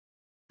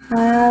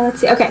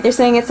let's see. Okay, they're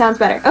saying it sounds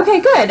better.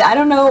 Okay, good. I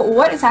don't know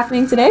what is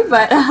happening today,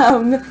 but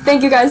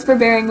thank you guys for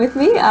bearing with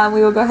me.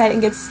 We will go ahead and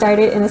get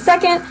started in a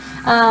second.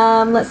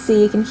 Let's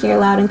see, you can hear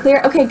loud and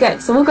clear. Okay,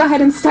 good. So we'll go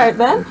ahead and start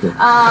then.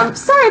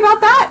 Sorry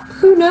about that.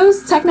 Who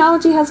knows?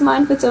 Technology has a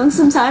mind of its own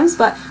sometimes,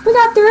 but we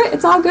got through it.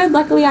 It's all good.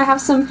 Luckily, I have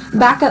some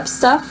backup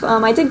stuff.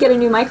 I did get a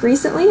new mic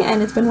recently,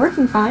 and it's been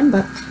working fine,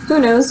 but who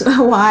knows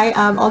why.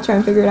 I'll try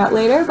and figure it out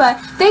later. But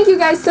thank you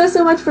guys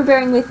so much for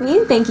bearing with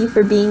me. Thank you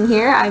for being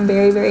here. I'm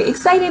very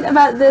excited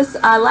about this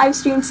live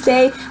stream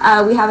today.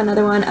 We have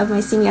another one of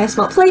my Simi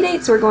Isomalt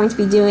Playdates. We're going to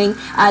be doing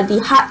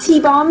the hot tea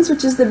bombs,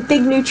 which is the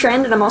big new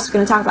trend, and I'm also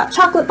going to talk about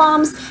chocolate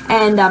bombs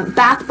and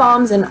bath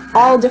bombs and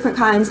all different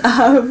kinds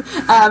of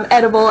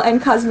edible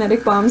and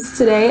cosmetic bombs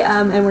today,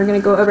 and we're going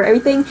to go over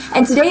everything.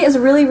 And today is a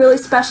really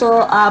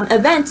special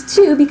event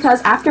too,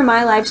 because after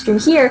my live stream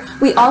here,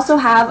 we also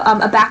have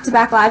a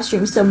back-to-back live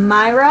stream. So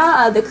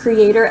Myra, the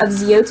creator of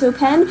Zioto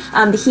Pen,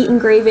 the heat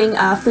engraving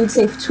food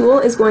safe tool,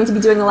 is going to be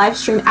doing a live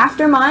stream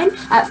after mine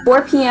at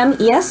 4 p.m.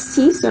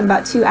 EST, so in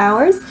about 2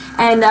 hours.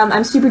 And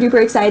I'm super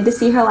duper excited to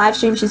see her live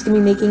stream. She's going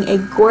to be making a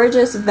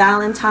gorgeous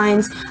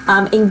Valentine's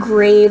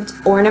engraved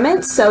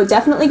ornament. So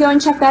definitely go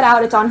and check that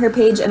out. It's on her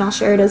page, and I'll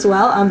share it as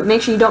well. But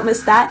make sure you don't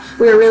miss that.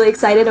 We were really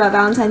excited about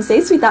Valentine's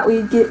Day, so we thought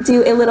we'd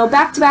do a little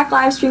back-to-back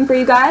live stream for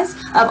you guys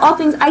of all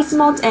things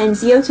Isomalt and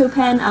Zioto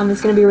Pen.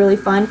 It's going to be really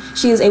fun.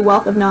 She is a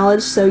wealth of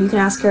knowledge, so you can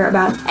ask her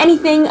about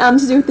anything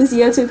to do with the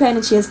Zioto Pen,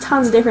 and she has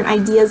tons of different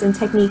ideas and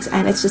techniques,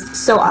 and it's just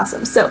so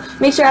awesome. So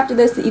make sure after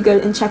this that you go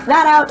and check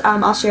that out.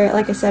 I'll share it,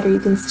 like I said, or you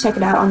can check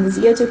it out on the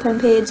Zioto Pen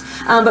page.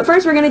 But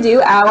first, we're going to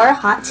do our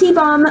hot tea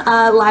bomb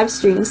live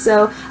stream.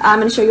 So I'm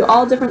going to show you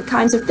all different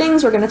kinds of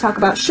things. We're going to talk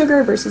about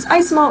sugar versus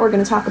Isomalt. We're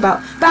going to talk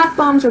about bath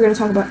bombs. We're going to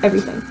talk about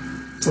everything.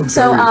 Well,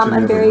 so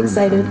I'm very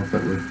excited.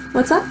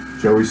 What's that?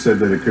 Joey said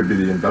that it could be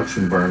the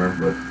induction burner,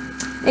 but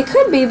it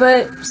could be,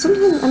 but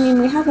sometimes, I mean,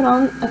 we have it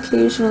on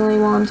occasionally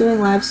while I'm doing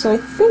live, so I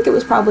think it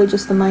was probably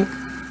just the mic.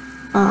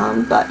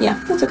 But yeah,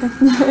 that's okay.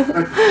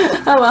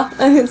 Oh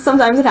well,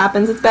 sometimes it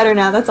happens. It's better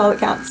now. That's all that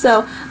counts.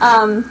 So,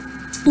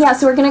 yeah,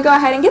 so we're going to go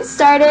ahead and get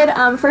started.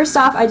 First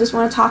off, I just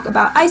want to talk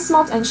about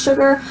Isomalt and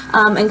sugar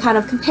and kind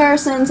of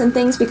comparisons and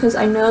things, because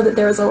I know that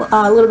there was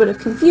a little bit of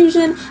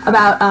confusion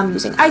about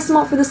using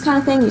Isomalt for this kind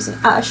of thing, using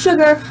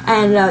sugar,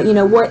 and you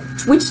know,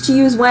 which to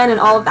use when and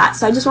all of that.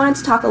 So I just wanted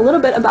to talk a little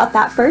bit about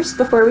that first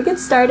before we get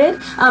started.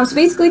 So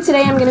basically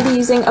today I'm going to be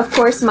using, of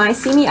course, my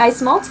Simi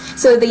Isomalt.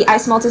 So the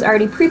Isomalt is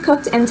already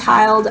pre-cooked and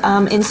tiled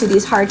into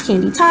these hard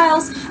candy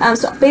tiles.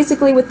 So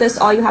basically with this,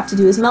 all you have to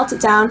do is melt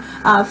it down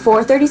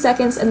for 30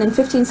 seconds and then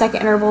 15-second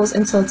intervals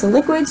until it's a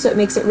liquid, so it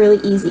makes it really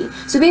easy.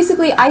 So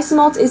basically,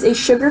 Isomalt is a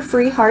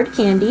sugar-free hard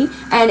candy,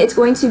 and it's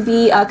going to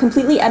be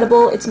completely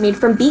edible. It's made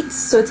from beets,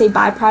 so it's a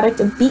byproduct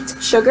of beet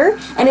sugar,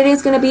 and it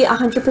is going to be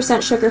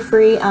 100%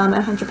 sugar-free,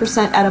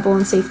 100% edible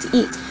and safe to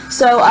eat.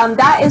 So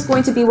that is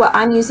going to be what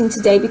I'm using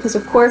today, because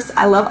of course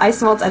I love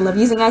Isomalt, I love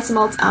using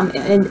Isomalt,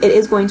 and it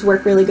is going to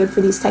work really good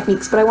for these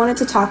techniques, but I wanted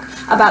to talk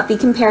about the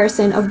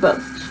comparison of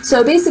both.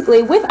 So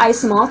basically, with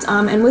Isomalt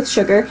and with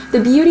sugar,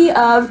 the beauty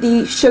of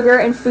the sugar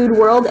and food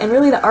world, and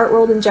really the art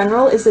world in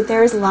general, is that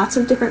there is lots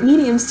of different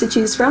mediums to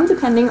choose from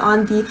depending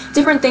on the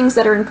different things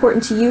that are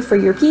important to you for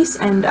your piece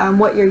and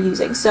what you're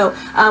using. So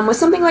with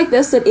something like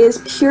this that is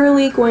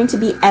purely going to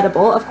be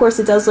edible, of course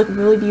it does look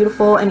really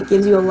beautiful and it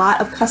gives you a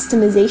lot of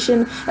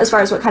customization as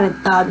far as what kind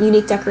of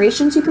unique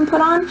decorations you can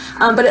put on,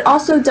 but it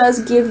also does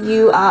give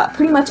you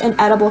pretty much an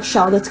edible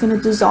shell that's going to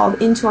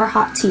dissolve into our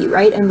hot tea,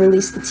 right, and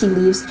release the tea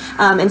leaves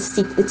and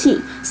steep the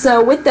tea.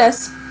 So with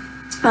this,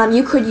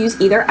 you could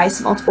use either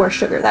Isomalt or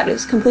sugar. That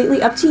is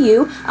completely up to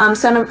you.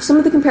 Some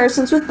of the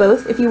comparisons with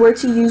both: if you were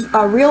to use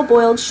real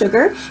boiled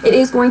sugar, it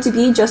is going to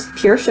be just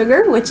pure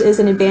sugar, which is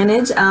an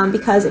advantage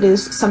because it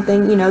is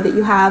something, you know, that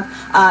you have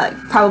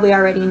probably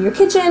already in your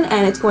kitchen,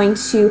 and it's going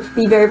to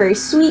be very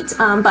sweet.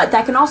 But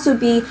that can also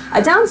be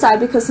a downside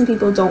because some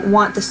people don't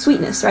want the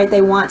sweetness, right?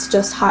 They want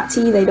just hot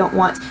tea. They don't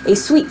want a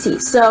sweet tea.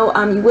 So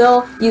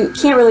you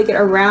can't really get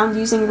around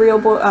using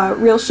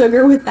real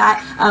sugar with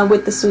that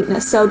with the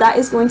sweetness. So that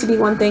is going to be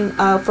one thing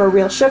for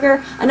real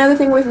sugar. Another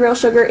thing with real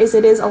sugar is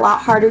it is a lot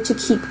harder to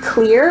keep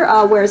clear,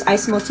 whereas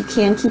Isomalt you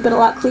can keep it a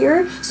lot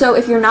clearer. So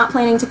if you're not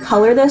planning to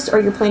color this, or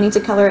you're planning to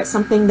color it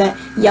something that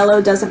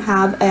yellow doesn't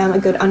have a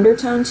good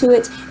undertone to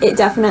it, it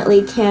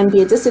definitely can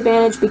be a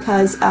disadvantage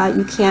because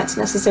you can't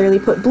necessarily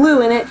put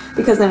blue in it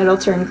because then it'll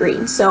turn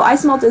green. So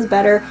Isomalt is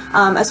better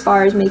as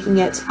far as making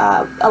it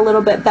a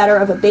little bit better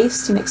of a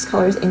base to mix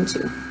colors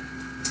into.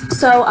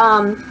 So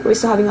are we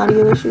still having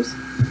audio issues?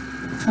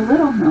 A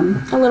little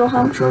hum. A little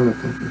hum? I'm trying to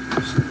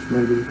think.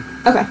 Maybe.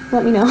 Okay,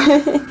 let me know.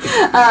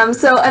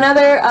 So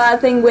another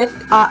thing with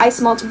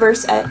Isomalt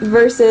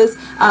versus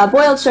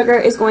boiled sugar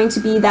is going to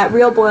be that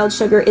real boiled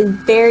sugar is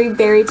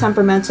very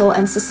temperamental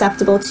and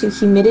susceptible to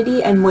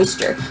humidity and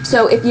moisture.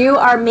 So if you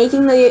are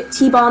making the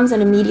tea bombs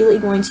and immediately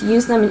going to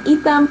use them and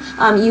eat them,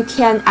 you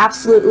can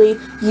absolutely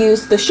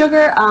use the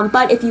sugar,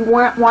 but if you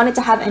want it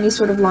to have any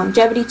sort of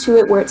longevity to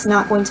it where it's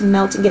not going to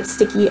melt and get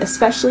sticky,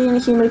 especially in a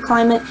humid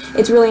climate,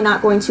 it's really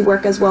not going to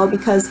work as well,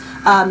 because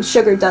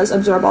sugar does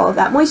absorb all of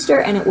that moisture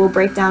and it will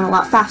break down a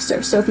lot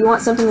faster. So if you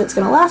want something that's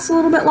going to last a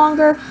little bit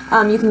longer,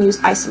 you can use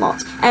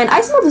Isomalt. And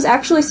Isomalt is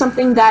actually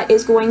something that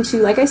is going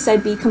to, like I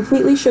said, be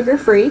completely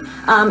sugar-free,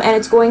 and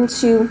it's going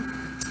to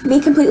be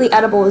completely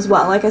edible as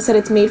well. Like I said,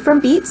 it's made from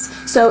beets,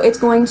 so it's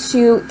going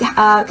to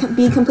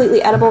be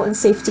completely edible and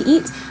safe to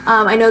eat.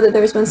 I know that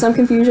there's been some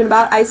confusion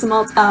about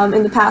Isomalt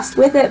in the past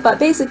with it, but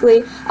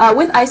basically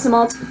with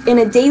Isomalt, in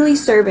a daily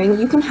serving,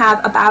 you can have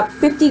about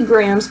 50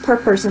 grams per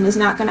person. Is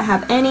not going to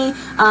have any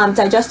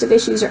digestive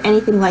issues or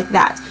anything like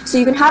that. So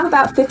you can have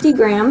about 50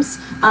 grams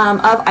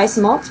of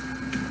Isomalt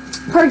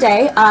per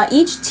day.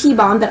 Each tea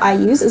bomb that I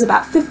use is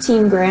about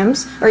 15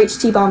 grams, or each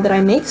tea bomb that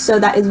I make, so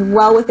that is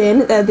well within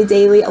the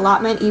daily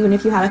allotment, even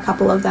if you had a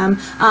couple of them.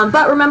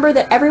 But remember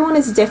that everyone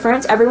is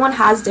different. Everyone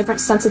has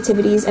different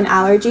sensitivities and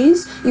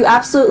allergies. You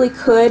absolutely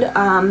could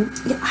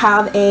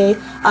have a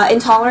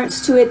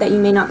intolerance to it that you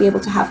may not be able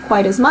to have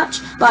quite as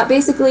much, but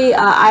basically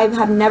I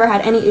have never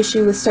had any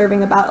issue with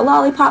serving about a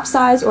lollipop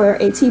size or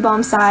a tea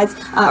bomb size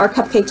or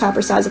cupcake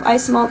topper size of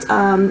Isomalt,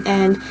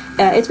 and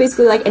it's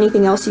basically like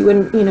anything else. You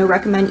wouldn't,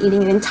 recommend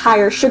eating an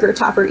entire sugar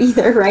topper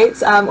either,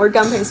 right? Or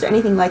gum paste or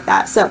anything like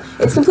that. So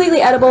it's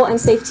completely edible and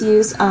safe to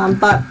use,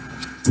 but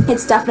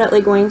it's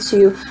definitely going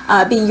to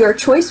be your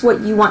choice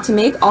what you want to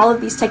make. All of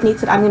these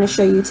techniques that I'm going to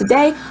show you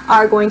today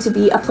are going to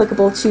be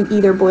applicable to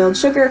either boiled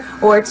sugar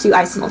or to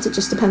Isomalt. It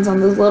just depends on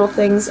those little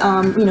things,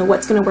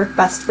 what's going to work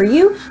best for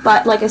you.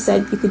 But like I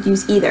said, you could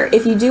use either.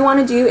 If you do want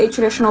to do a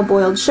traditional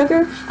boiled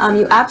sugar,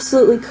 you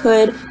absolutely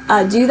could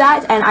do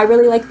that. And I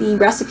really like the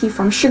recipe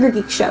from Sugar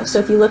Geek Show. So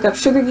if you look up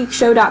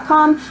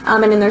sugargeekshow.com,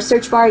 and in their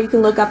search bar, you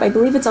can look up, I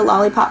believe it's a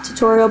lollipop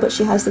tutorial, but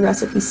she has the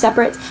recipe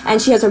separate. And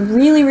she has a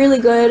really, really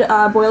good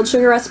boiled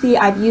sugar recipe.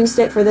 I've used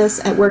it for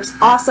this. It works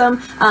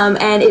awesome,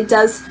 and it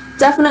does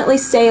definitely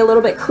stay a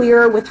little bit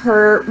clearer with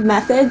her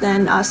method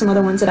than some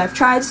other ones that I've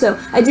tried. So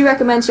I do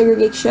recommend Sugar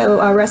Geek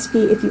Show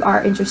recipe if you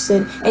are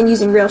interested in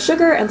using real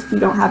sugar, and if you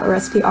don't have a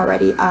recipe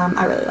already,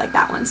 I really like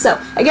that one. So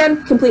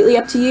again, completely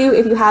up to you.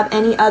 If you have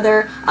any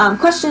other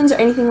questions or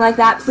anything like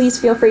that, please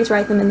feel free to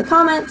write them in the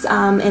comments,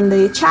 in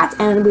the chat,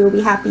 and we will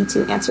be happy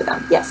to answer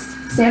them. Yes?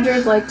 Sandra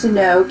would like to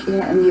know,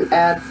 can you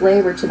add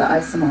flavor to the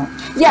Isomalt?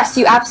 Yes,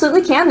 you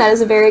absolutely can. That is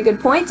a very good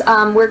point.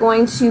 We're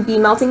going to be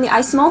melting the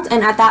Isomalt,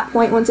 and at that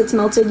point, once it's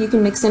melted, you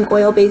can mix in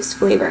oil-based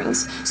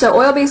flavorings. So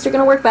oil-based are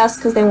going to work best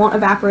because they won't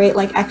evaporate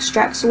like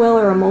extracts will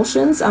or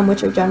emulsions,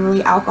 which are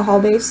generally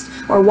alcohol-based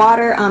or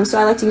water. So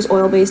I like to use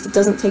oil-based. It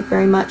doesn't take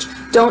very much.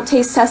 Don't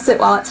taste test it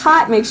while it's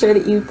hot. Make sure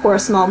that you pour a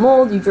small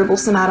mold, you dribble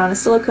some out on a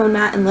silicone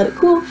mat and let it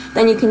cool.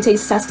 Then you can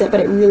taste test it, but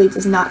it really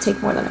does not take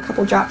more than a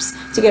couple drops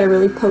to get a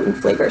really potent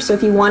flavor. So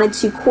if you wanted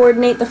to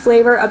coordinate the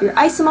flavor of your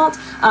Isomalt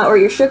or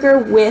your sugar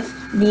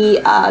with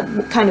the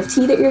kind of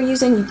tea that you're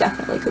using, you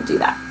definitely could do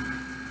that.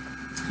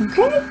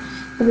 Okay,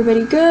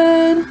 everybody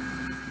good?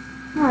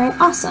 All right,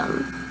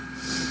 awesome.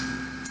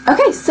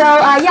 Okay, so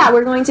yeah,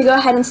 we're going to go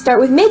ahead and start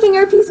with making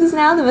our pieces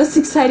now, the most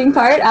exciting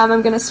part.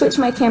 I'm going to switch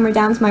my camera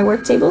down to my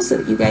work table so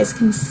that you guys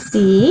can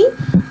see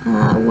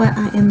what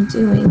I am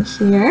doing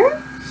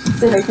here.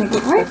 So I think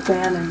it's the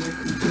fan in your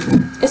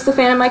computer. It's the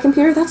fan in my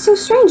computer? That's so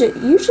strange. It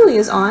usually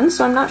is on,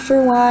 so I'm not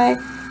sure why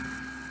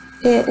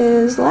it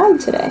is loud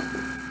today.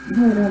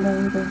 No, I don't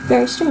know either.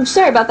 Very strange.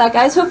 Sorry about that,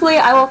 guys. Hopefully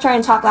I will try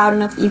and talk loud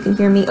enough that you can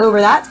hear me over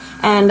that,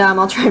 and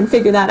I'll try and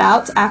figure that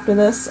out after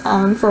this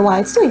for why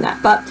it's doing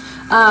that. But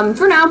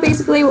for now,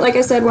 basically, like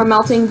I said, we're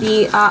melting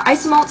the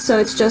Isomalt, so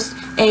it's just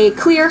a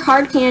clear,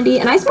 hard candy,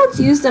 and Isomalt's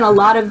used in a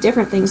lot of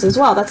different things as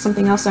well. That's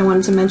something else I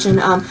wanted to mention.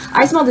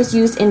 Isomalt is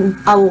used in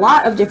a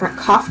lot of different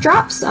cough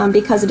drops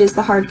because it is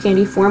the hard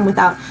candy form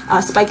without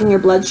spiking your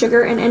blood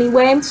sugar in any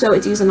way, so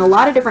it's used in a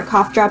lot of different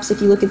cough drops.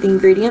 If you look at the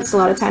ingredients, a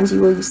lot of times you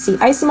will see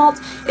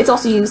Isomalt. It's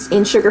also used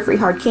in sugar-free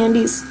hard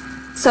candies,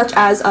 such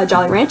as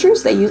Jolly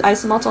Ranchers. They use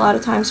Isomalt a lot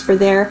of times for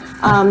their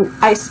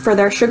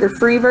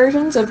sugar-free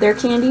versions of their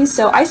candies.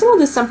 So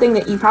Isomalt is something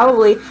that you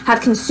probably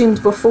have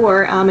consumed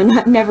before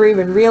and never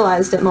even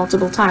realized it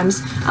multiple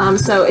times.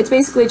 So it's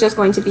basically just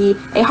going to be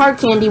a hard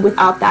candy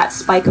without that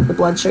spike of the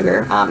blood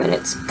sugar, and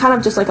it's kind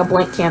of just like a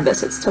blank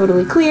canvas. It's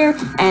totally clear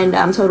and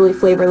totally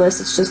flavorless.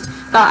 It's just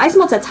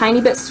Isomalt's a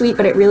tiny bit sweet,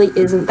 but it really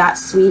isn't that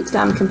sweet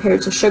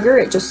compared to sugar.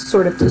 It just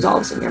sort of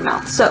dissolves in your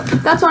mouth. So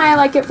that's why I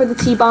like it for the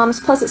tea bombs.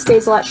 Plus, it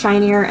stays a lot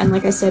shinier. And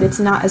like I said, it's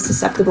not as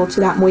susceptible to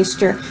that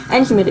moisture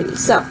and humidity.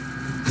 So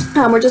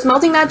we're just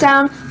melting that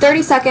down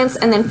 30 seconds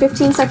and then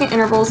 15-second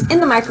intervals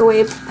in the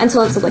microwave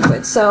until it's a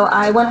liquid. So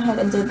I went ahead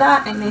and did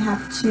that. I may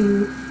have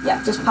to,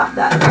 yeah, just pop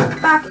that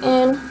back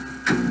in.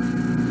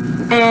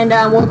 And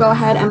we'll go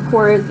ahead and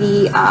pour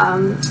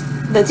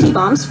the tea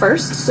bombs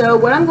first. So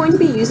what I'm going to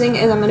be using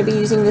is I'm going to be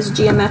using this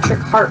geometric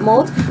heart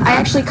mold. I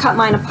actually cut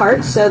mine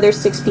apart, so there's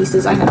 6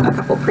 pieces. I have a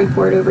couple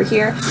pre-poured over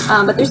here,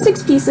 but there's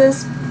 6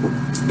 pieces.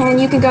 And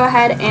you can go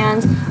ahead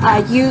and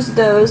use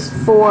those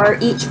for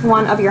each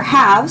one of your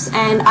halves.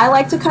 And I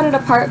like to cut it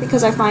apart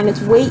because I find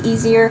it's way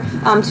easier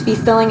to be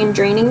filling and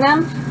draining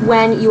them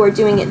when you are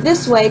doing it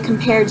this way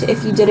compared to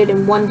if you did it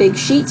in one big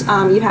sheet.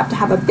 You'd have to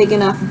have a big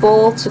enough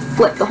bowl to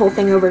flip the whole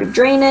thing over to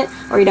drain it,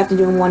 or you'd have to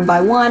do them one by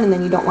one, and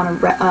then you don't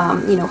want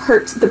to you know,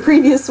 hurt the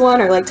previous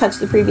one or like touch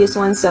the previous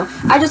one. So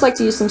I just like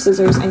to use some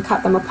scissors and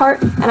cut them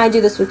apart. And I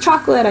do this with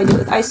chocolate, I do it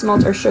with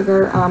Isomalt or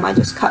sugar. I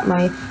just cut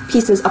my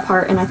pieces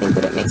apart, and I think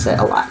that it makes it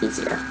a lot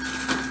easier.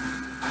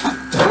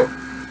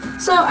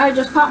 So I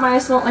just pop my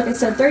Isomalt, like I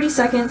said, 30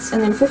 seconds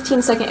and then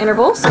 15-second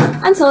intervals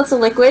until it's a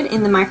liquid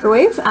in the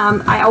microwave.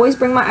 I always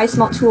bring my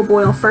Isomalt to a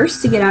boil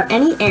first to get out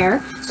any air.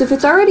 So if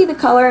it's already the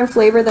color and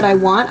flavor that I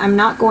want, I'm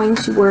not going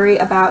to worry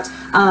about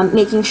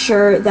making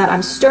sure that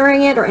I'm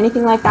stirring it or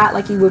anything like that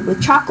like you would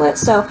with chocolate.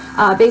 So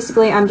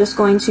basically I'm just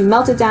going to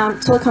melt it down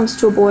until it comes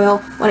to a boil.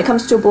 When it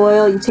comes to a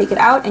boil, you take it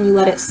out and you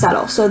let it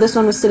settle. So this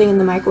one was sitting in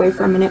the microwave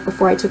for a minute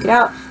before I took it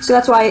out. So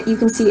that's why you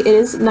can see it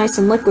is nice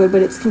and liquid,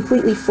 but it's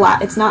completely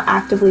flat. It's not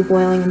actively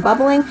boiling and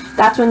bubbling.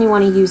 That's when you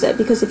want to use it,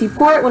 because if you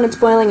pour it when it's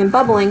boiling and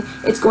bubbling,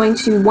 it's going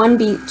to, one,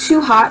 be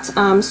too hot,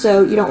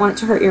 so you don't want it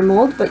to hurt your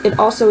mold, but it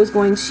also is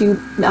going to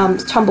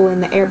tumble in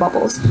the air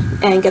bubbles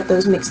and get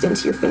those mixed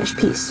into your finished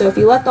piece. So if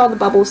you let all the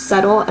bubbles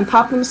settle and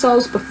pop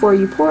themselves before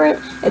you pour it,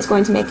 it's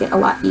going to make it a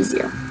lot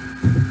easier.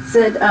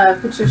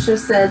 Patricia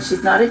said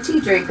she's not a tea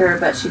drinker,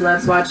 but she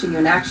loves watching you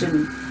in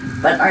action.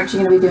 But aren't you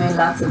going to be doing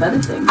lots of other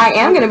things? I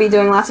am going to be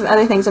doing lots of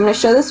other things. I'm going to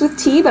show this with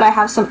tea, but I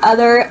have some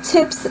other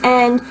tips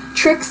and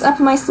tricks up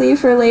my sleeve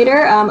for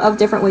later of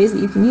different ways that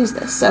you can use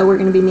this. So we're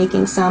going to be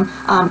making some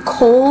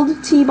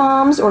cold tea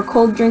bombs or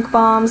cold drink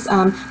bombs.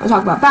 I'm going to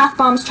talk about bath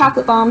bombs,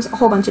 chocolate bombs, a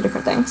whole bunch of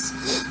different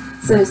things.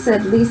 So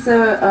said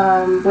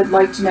Lisa would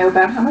like to know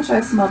about how much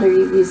Isomalt are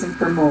you using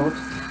per mold?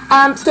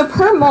 So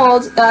per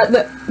mold,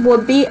 that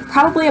will be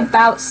probably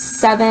about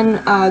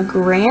 7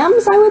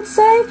 grams, I would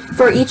say,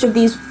 for each of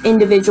these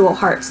individual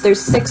hearts. There's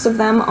 6 of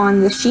them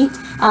on the sheet,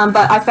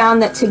 but I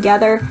found that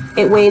together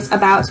it weighs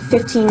about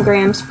 15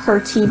 grams per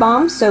tea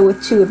bomb, so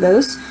with 2 of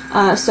those.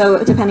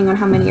 So depending on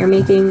how many you're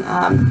making,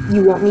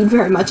 you won't need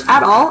very much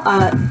at all.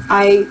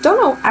 I don't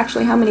know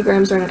actually how many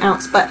grams are in an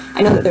ounce, but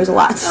I know that there's a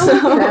lot,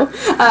 so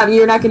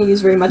you're not going to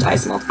use very much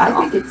Isomalt at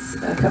all. I think it's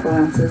a couple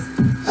ounces.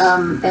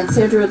 And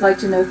Sandra would like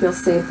to know if you'll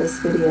save this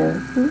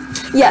video.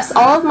 Yes,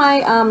 all of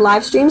my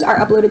live streams are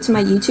uploaded to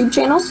my YouTube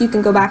channel, so you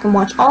can go back and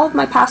watch all of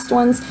my past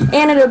ones,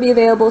 and it'll be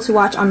available to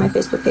watch on my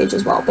Facebook page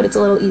as well, but it's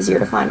a little easier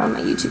to find on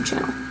my YouTube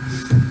channel.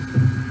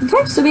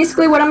 Okay, so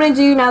basically what I'm going to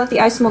do now that the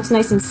Isomalt's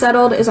nice and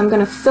settled is I'm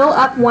going to fill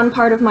up one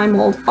part of my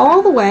mold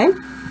all the way.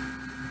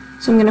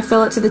 So I'm going to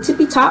fill it to the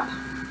tippy top.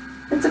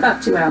 It's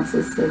about 2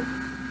 ounces. So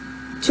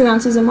 2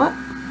 ounces in what?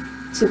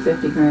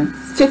 250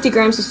 grams. 50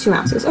 grams is 2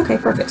 ounces. Okay,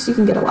 perfect. So you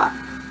can get a lot.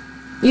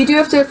 You do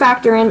have to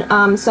factor in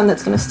some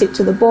that's going to stick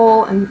to the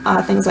bowl and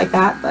things like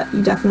that, but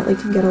you definitely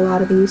can get a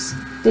lot of these.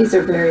 These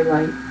are very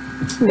light.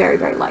 Very,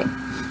 very light.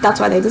 That's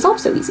why they dissolve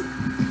so easy.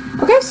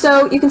 Okay,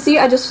 so you can see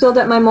I just filled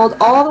up my mold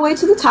all the way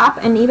to the top,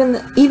 and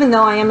even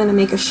though I am going to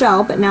make a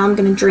shell, but now I'm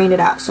going to drain it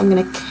out. So I'm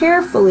going to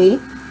carefully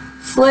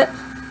flip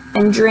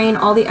and drain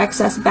all the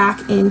excess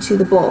back into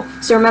the bowl.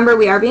 So remember,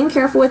 we are being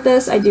careful with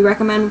this. I do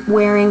recommend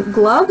wearing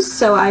gloves,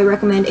 so I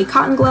recommend a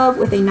cotton glove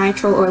with a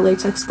nitrile or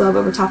latex glove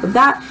over top of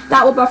that.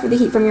 That will buffer the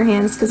heat from your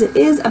hands because it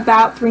is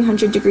about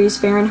 300 degrees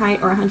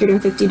Fahrenheit or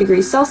 150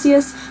 degrees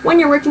Celsius when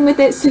you're working with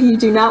it, so you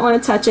do not want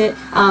to touch it.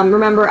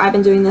 Remember, I've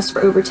been doing this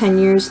for over 10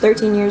 years,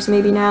 13 years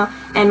maybe now,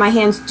 and my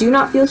hands do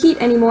not feel heat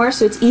anymore,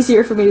 so it's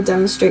easier for me to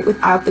demonstrate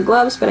without the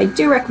gloves, but I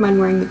do recommend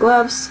wearing the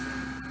gloves.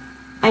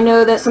 I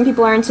know that some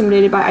people are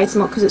intimidated by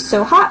Isomalt because it's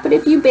so hot, but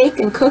if you bake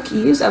and cook,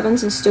 you use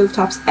ovens and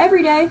stovetops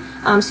every day,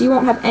 so you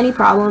won't have any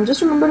problem.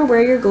 Just remember to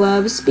wear your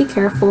gloves, be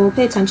careful,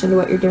 pay attention to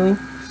what you're doing.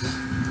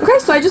 Okay,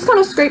 so I just kind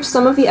of scraped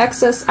some of the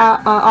excess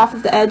out, off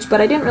of the edge,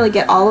 but I didn't really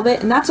get all of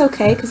it, and that's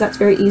okay because that's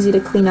very easy to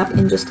clean up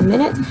in just a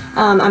minute.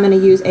 I'm going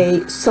to use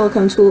a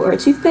silicone tool or a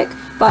toothpick,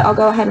 but I'll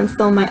go ahead and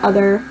fill my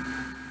other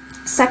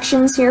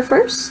sections here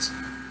first.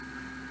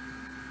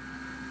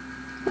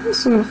 Okay,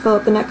 so I'm going to fill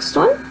up the next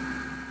one.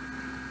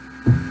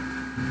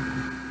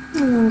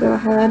 And then go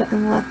ahead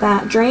and let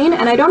that drain.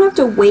 And I don't have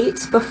to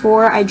wait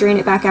before I drain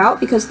it back out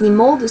because the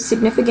mold is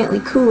significantly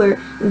cooler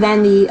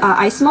than the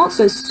Isomalt.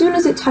 So as soon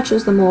as it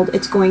touches the mold,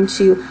 it's going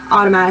to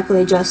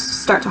automatically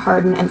just start to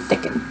harden and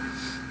thicken.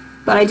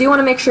 But I do want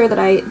to make sure that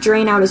I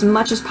drain out as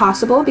much as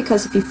possible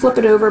because if you flip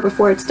it over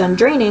before it's done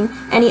draining,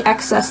 any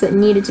excess that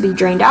needed to be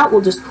drained out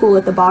will just pool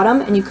at the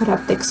bottom and you could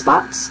have thick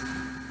spots.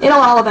 It'll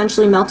all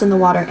eventually melt in the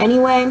water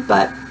anyway,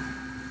 but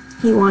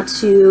you want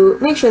to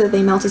make sure that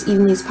they melt as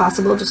evenly as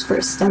possible just for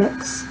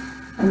aesthetics.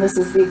 And this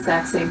is the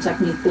exact same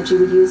technique that you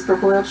would use for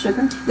boiled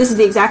sugar? This is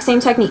the exact same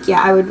technique,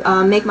 yeah. I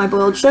would make my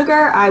boiled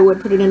sugar, I would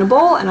put it in a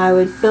bowl, and I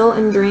would fill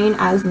and drain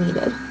as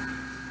needed.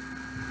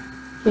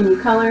 Can you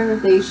color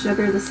the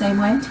sugar the same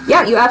way?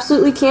 Yeah, you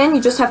absolutely can.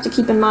 You just have to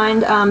keep in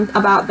mind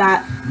about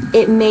that.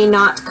 It may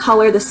not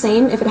color the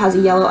same if it has a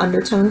yellow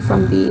undertone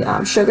from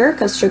the sugar,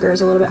 because sugar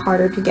is a little bit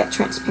harder to get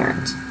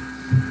transparent.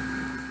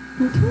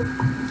 Okay.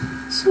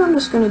 So I'm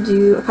just going to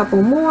do a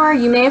couple more.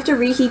 You may have to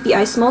reheat the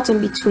Isomalt in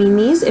between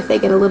these if they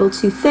get a little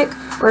too thick,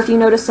 or if you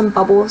notice some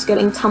bubbles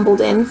getting tumbled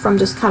in from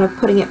just kind of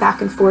putting it back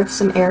and forth,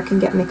 some air can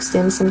get mixed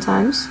in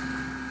sometimes.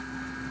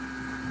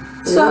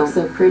 They look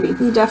so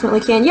pretty. You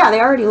definitely can. Yeah, they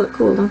already look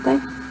cool, don't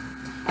they?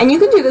 And you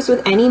can do this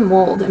with any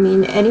mold. I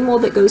mean, any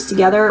mold that goes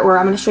together, or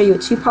I'm going to show you a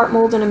 2-part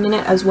mold in a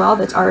minute as well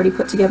that's already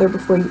put together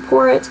before you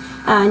pour it.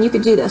 And you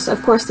could do this.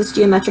 Of course, this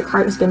geometric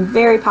heart has been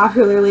very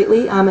popular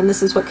lately, and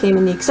this is what came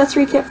in the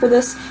accessory kit for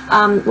this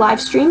live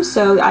stream,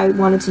 so I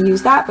wanted to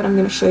use that, but I'm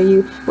going to show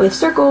you with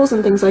circles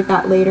and things like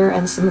that later,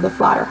 and some of the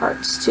flatter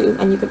hearts too.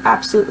 And you could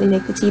absolutely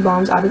make the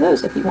T-bombs out of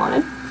those if you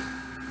wanted.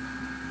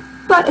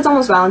 But it's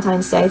almost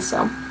Valentine's Day,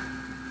 so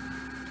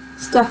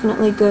it's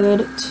definitely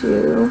good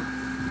to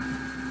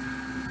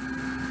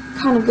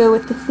kind of go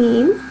with the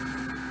theme.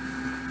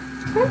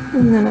 Okay,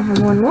 and then I have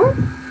one more.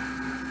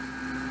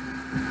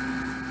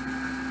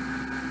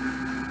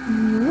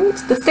 Alright,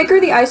 the thicker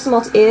the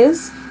Isomalt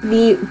is,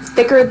 the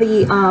thicker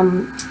the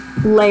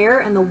layer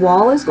and the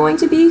wall is going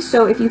to be.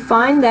 So if you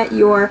find that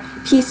your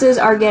pieces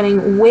are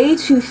getting way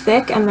too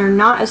thick and they're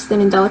not as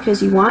thin and delicate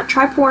as you want,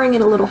 try pouring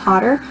it a little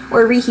hotter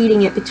or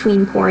reheating it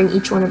between pouring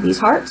each one of these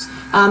hearts.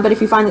 But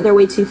if you find that they're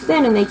way too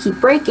thin and they keep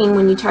breaking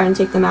when you try and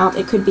take them out,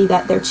 it could be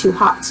that they're too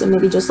hot. So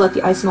maybe just let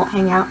the Isomalt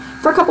hang out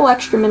for a couple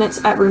extra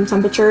minutes at room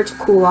temperature to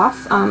cool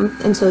off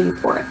until you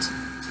pour it.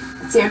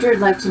 Sandra would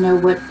like to know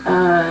what,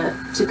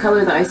 to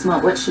color the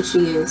Isomalt, what should she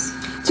use?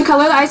 To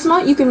color the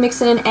Isomalt, you can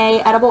mix in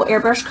a edible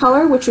airbrush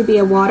color, which would be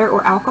a water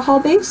or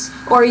alcohol base,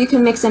 or you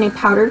can mix in a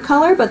powdered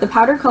color, but the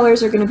powdered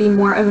colors are going to be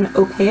more of an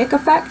opaque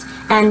effect,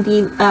 and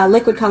the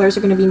liquid colors are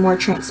going to be more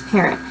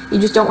transparent. You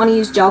just don't want to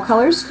use gel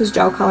colors, because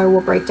gel color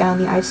will break down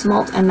the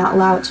Isomalt and not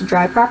allow it to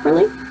dry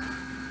properly,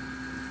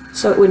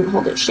 so it wouldn't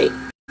hold its shape.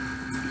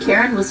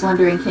 Karen was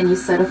wondering, can you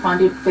set a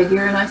fondant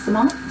figure in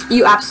Isomalt?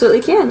 You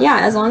absolutely can, yeah,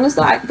 as long as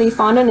the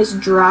fondant is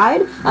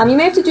dried. You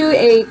may have to do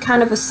a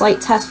kind of a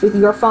slight test with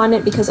your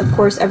fondant, because of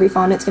course every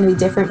fondant's going to be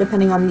different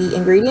depending on the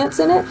ingredients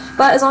in it,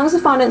 but as long as the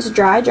fondant's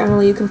dry,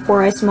 generally you can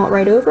pour Isomalt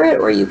right over it,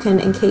 or you can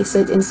encase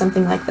it in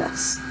something like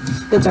this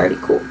that's already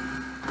cool.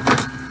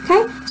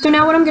 Okay, so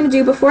now what I'm going to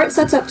do before it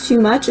sets up too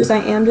much is I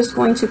am just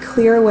going to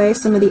clear away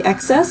some of the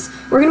excess.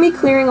 We're going to be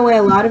clearing away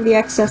a lot of the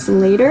excess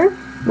later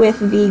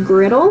with the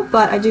griddle,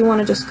 but I do want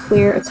to just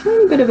clear a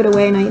tiny bit of it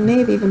away, and I may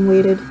have even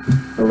waited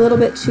a little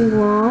bit too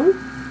long,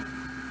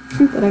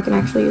 but I can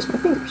actually use my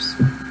fingers.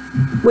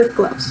 With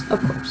gloves,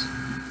 of course.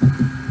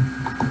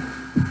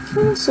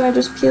 Okay, so I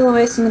just peel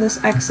away some of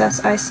this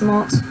excess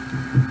Isomalt.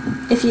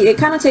 It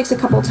kind of takes a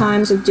couple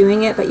times of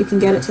doing it, but you can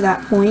get it to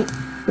that point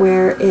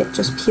where it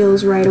just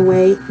peels right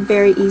away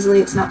very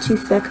easily. It's not too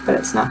thick, but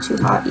it's not too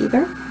hot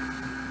either.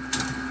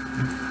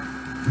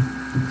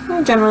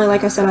 Generally,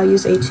 like I said, I'll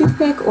use a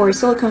toothpick or a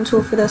silicone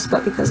tool for this,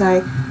 but because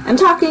I am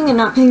talking and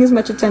not paying as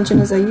much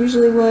attention as I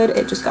usually would,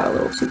 it just got a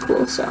little too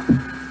cool, so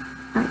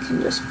I can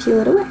just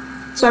peel it away.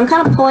 So I'm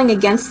kind of pulling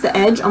against the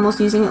edge, almost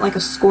using it like a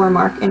score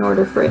mark in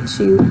order for it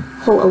to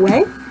pull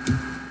away.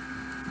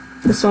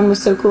 This one was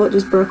so cool, it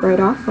just broke right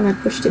off when I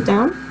pushed it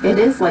down. It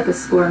is like a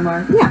score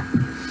mark. Yeah.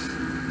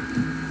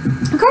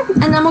 Okay,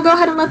 and then we'll go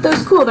ahead and let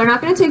those cool. They're not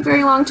going to take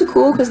very long to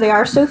cool because they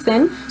are so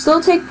thin, so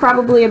they'll take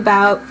probably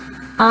about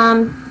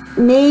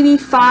maybe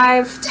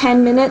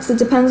 5-10 minutes. It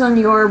depends on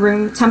your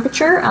room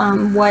temperature,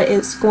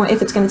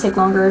 if it's going to take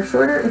longer or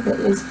shorter, if it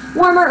is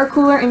warmer or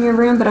cooler in your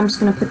room, but I'm just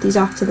going to put these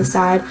off to the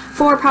side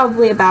for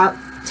probably about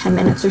 10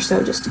 minutes or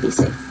so just to be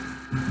safe.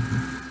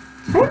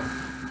 Okay.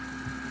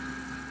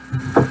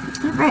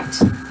 Alright.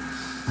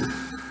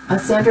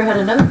 Sandra had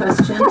another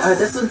question. Yes. Oh,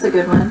 this one's a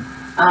good one.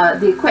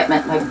 The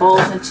equipment, like bowls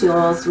and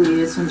tools we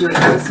use when doing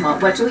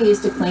Isomalt, what do we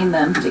use to clean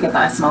them to get the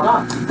Isomalt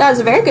off? That is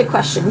a very good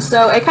question.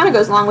 So it kind of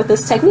goes along with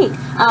this technique.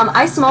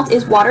 Isomalt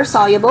is water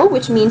soluble,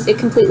 which means it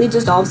completely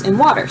dissolves in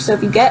water. So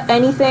if you get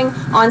anything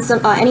on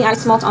any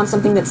Isomalt on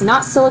something that's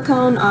not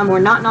silicone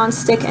or not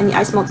non-stick, and the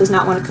Isomalt does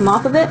not want to come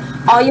off of it,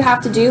 all you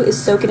have to do is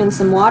soak it in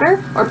some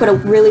water, or put a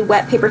really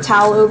wet paper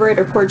towel over it,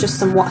 or pour just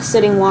some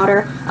sitting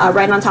water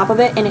right on top of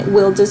it, and it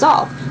will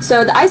dissolve.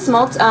 So the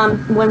Isomalt,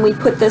 when we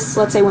put this,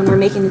 let's say when we're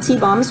making the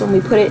T-bombs, when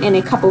we put it in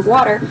a cup of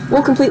water,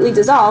 will completely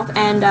dissolve,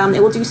 and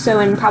it will do so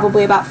in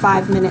probably about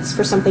 5 minutes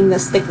for something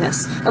this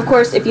thickness. Of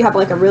course, if you have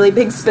like a really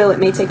big spill, it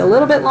may take a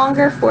little bit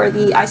longer for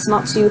the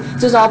Isomalt to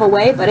dissolve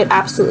away, but it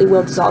absolutely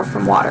will dissolve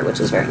from water, which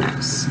is very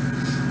nice.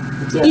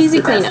 Yes,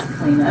 easy cleanup.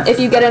 If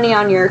you get any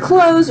on your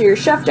clothes or your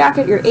chef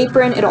jacket, your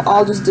apron, it'll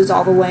all just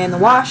dissolve away in the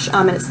wash,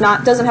 and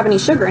doesn't have any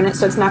sugar in it,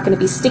 so it's not going to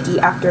be sticky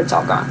after it's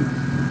all gone.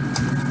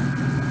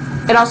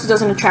 It also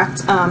doesn't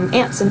attract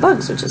ants and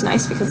bugs, which is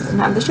nice because it doesn't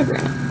have the sugar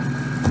in it.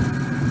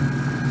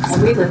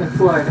 And we live in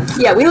Florida.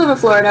 Yeah, we live in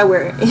Florida,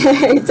 where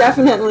it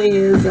definitely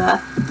is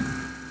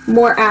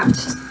more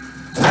apt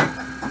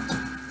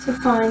to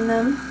find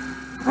them.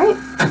 Alright.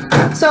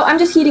 So I'm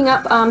just heating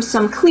up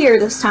some clear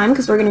this time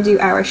because we're going to do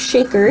our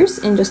shakers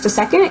in just a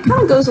second. It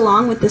kind of goes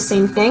along with the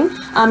same thing.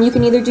 You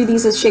can either do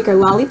these as shaker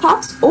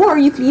lollipops, or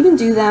you could even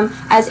do them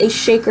as a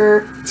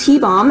shaker tea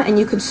bomb, and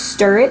you could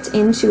stir it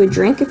into a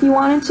drink if you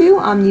wanted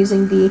to,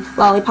 using the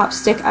lollipop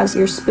stick as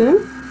your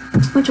spoon,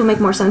 which will make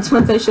more sense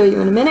once I show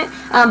you in a minute.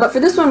 But for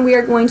this one, we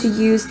are going to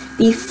use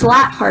the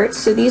flat hearts.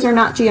 So these are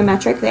not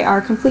geometric, they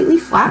are completely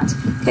flat.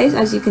 Okay,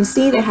 as you can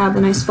see, they have the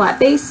nice flat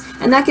base,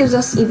 and that gives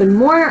us even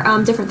more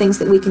different things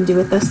that we can do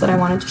with this that I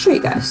wanted to show you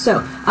guys.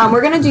 So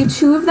we're going to do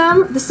 2 of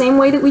them the same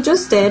way that we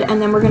just did,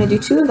 and then we're going to do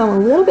 2 of them a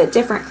little bit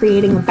different,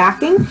 creating a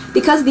backing.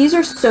 Because these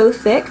are so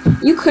thick,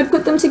 you could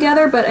put them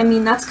together, but I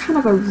mean, that's kind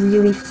of a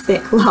really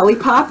thick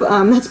lollipop.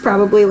 That's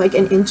probably like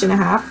 1.5 inches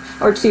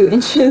or 2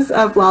 inches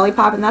of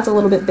lollipop, and that's a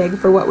little bit big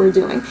for what we're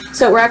doing.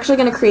 So we're actually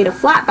going to create a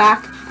flat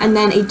back and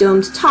then a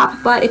domed top,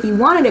 but if you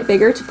wanted it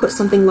bigger to put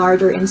something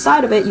larger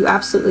inside of it, you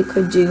absolutely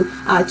could do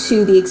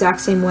 2 the exact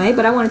same way,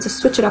 but I wanted to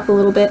switch it up a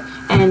little bit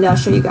and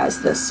show you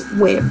guys this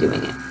way of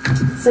doing it.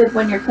 So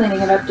when you're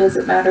cleaning it up, does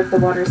it matter if the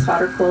water is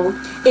hot or cold?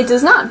 It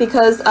does not,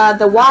 because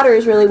the water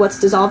is really what's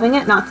dissolving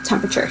it, not the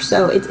temperature.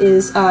 So it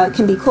is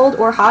can be cold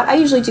or hot. I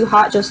usually do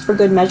hot just for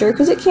good measure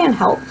because it can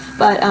help,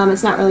 but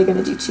it's not really going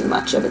to do too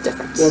much of a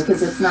difference. Yeah,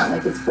 because it's not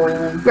like it's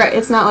boiling. Right,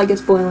 it's not like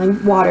it's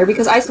boiling water,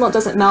 because Isomalt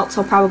doesn't melt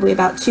till probably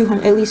about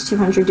 200, at least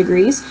 200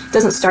 degrees. It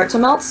doesn't start to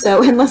melt,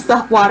 so unless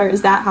the water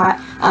is that hot,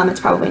 it's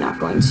probably not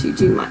going to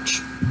do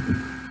much.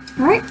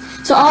 Alright,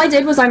 so all I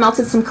did was I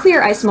melted some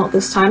clear Isomalt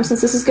this time.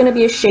 Since this is going to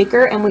be a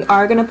shaker and we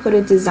are going to put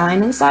a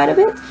design inside of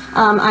it,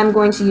 I'm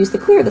going to use the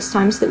clear this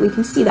time so that we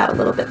can see that a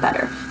little bit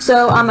better.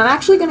 So I'm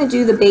actually going to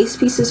do the base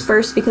pieces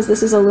first because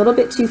this is a little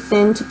bit too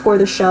thin to pour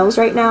the shells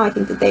right now. I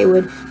think that they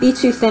would be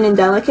too thin and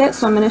delicate,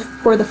 so I'm going to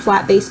pour the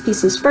flat base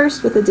pieces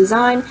first with the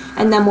design,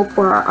 and then we'll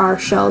pour our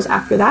shells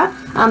after that.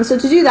 So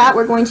to do that,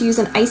 we're going to use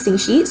an icing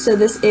sheet. So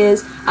this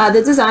is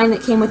the design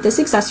that came with this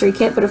accessory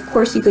kit, but of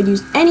course you could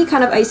use any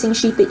kind of icing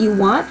sheet that you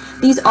want.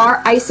 These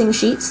are icing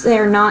sheets, they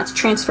are not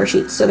transfer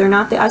sheets. So they're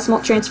not the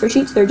Isomalt transfer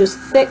sheets, they're just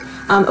thick,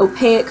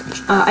 opaque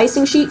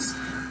icing sheets.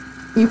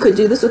 You could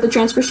do this with a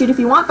transfer sheet if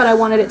you want, but I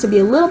wanted it to be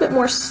a little bit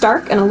more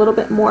stark and a little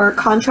bit more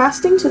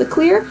contrasting to the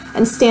clear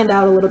and stand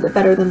out a little bit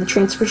better than the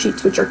transfer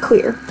sheets, which are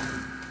clear.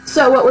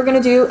 So what we're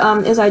going to do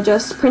is I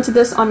just printed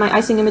this on my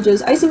Icing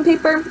Images icing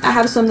paper. I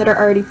have some that are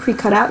already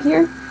pre-cut out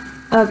here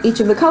of each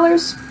of the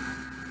colors.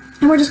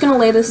 And we're just going to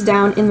lay this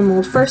down in the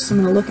mold first.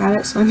 I'm going to look at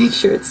it so I make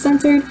sure it's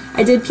centered.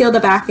 I did peel the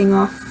backing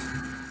off.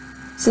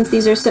 Since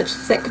these are such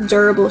thick,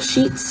 durable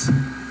sheets,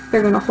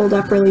 they're going to hold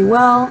up really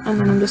well. And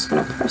then I'm just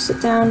going to press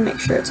it down, make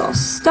sure it's all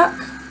stuck.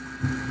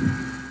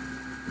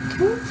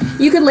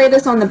 Okay. You could lay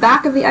this on the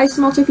back of the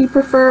Isomalt if you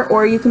prefer,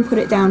 or you can put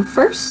it down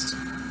first.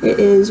 It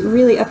is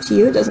really up to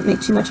you. It doesn't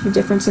make too much of a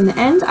difference in the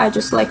end. I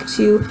just like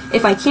to,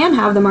 if I can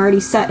have them already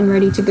set and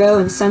ready to go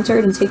and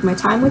centered and take my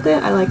time with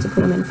it, I like to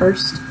put them in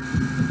first.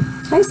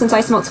 Okay, since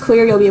Isomalt's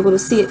clear, you'll be able to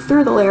see it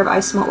through the layer of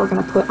Isomalt we're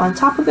going to put on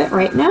top of it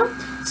right now.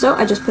 So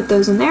I just put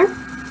those in there.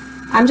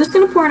 I'm just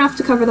going to pour enough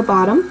to cover the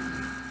bottom.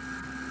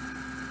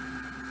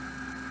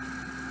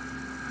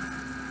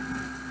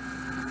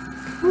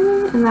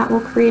 Okay, and that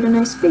will create a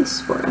nice base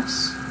for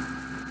us.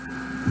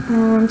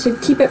 To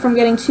keep it from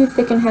getting too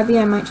thick and heavy,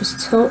 I might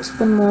just tilt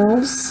the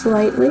mold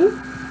slightly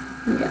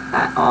and get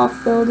that all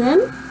filled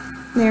in.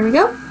 There we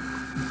go.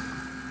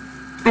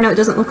 I know it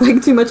doesn't look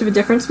like too much of a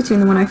difference between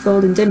the one I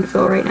filled and didn't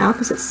fill right now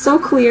because it's so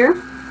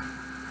clear,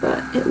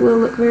 but it will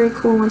look very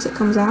cool once it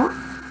comes out.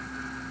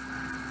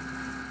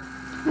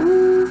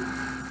 There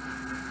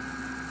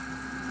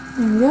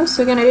we go.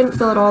 So again, I didn't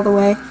fill it all the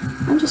way.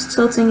 I'm just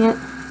tilting it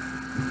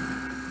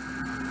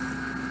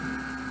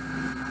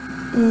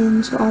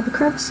into all the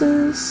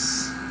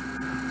crevices.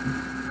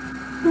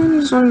 And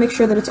you just want to make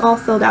sure that it's all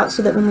filled out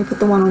so that when we put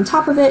the one on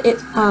top of it,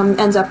 it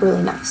ends up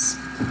really nice.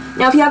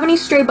 Now if you have any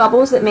stray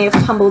bubbles that may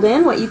have tumbled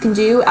in, what you can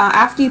do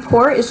after you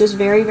pour is just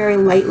very, very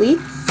lightly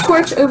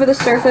torch over the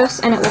surface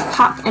and it will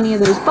pop any of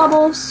those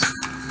bubbles.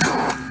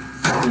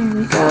 There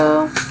we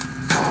go.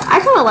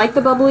 I kind of like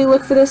the bubbly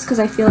look for this because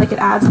I feel like it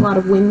adds a lot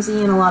of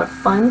whimsy and a lot of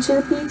fun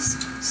to the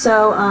piece.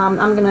 So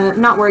I'm going to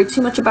not worry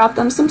too much about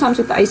them. Sometimes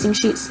with the icing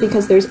sheets,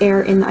 because there's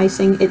air in the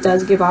icing, it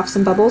does give off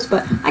some bubbles,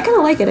 but I kind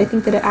of like it. I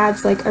think that it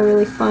adds like a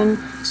really fun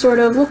sort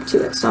of look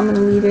to it. So I'm going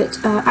to leave it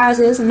as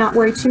is and not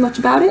worry too much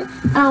about it.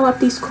 And I'll let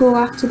these cool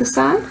off to the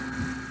side.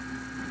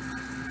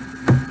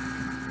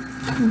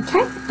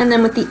 Okay, and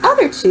then with the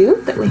other two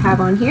that we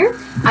have on here,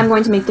 I'm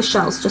going to make the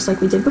shells just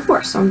like we did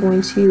before. So I'm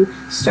going to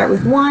start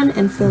with one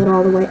and fill it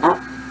all the way up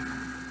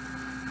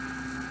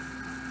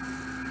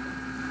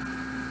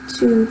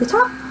to the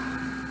top.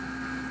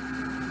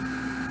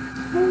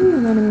 Okay,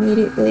 and then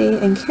immediately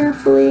and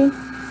carefully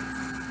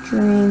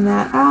drain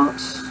that out.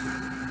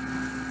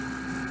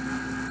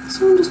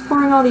 So I'm just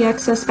pouring all the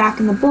excess back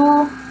in the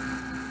bowl.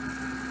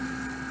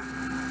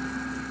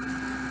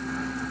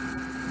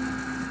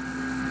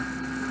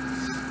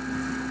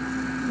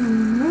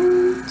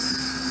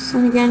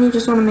 And again, you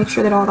just want to make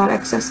sure that all that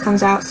excess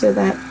comes out so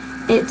that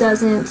it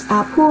doesn't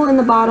pool in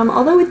the bottom.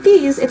 Although with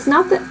these, it's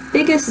not the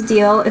biggest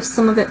deal if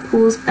some of it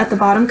pools at the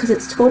bottom because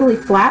it's totally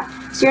flat,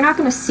 so you're not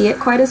going to see it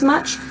quite as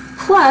much.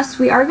 Plus,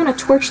 we are going to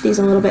torch these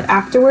a little bit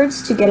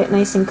afterwards to get it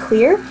nice and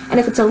clear, and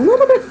if it's a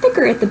little bit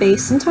thicker at the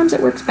base, sometimes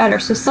it works better.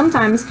 So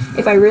sometimes,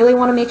 if I really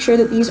want to make sure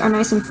that these are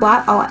nice and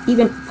flat, I'll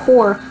even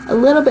pour a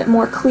little bit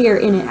more clear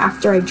in it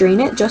after I drain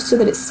it, just so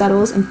that it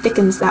settles and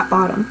thickens that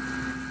bottom.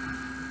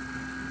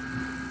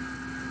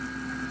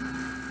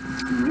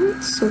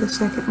 Alright, so the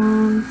second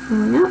one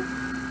filling up.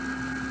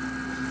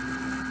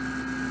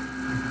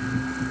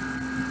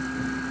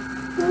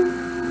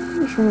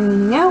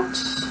 Draining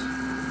out.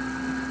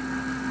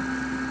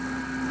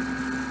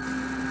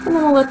 And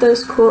then we'll let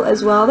those cool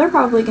as well. They're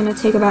probably going to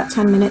take about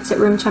 10 minutes at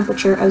room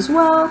temperature as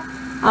well.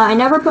 I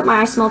never put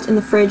my Isomalt in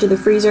the fridge or the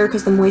freezer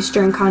because the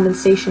moisture and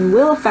condensation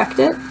will affect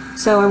it.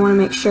 So I want to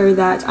make sure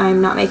that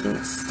I'm not making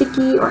it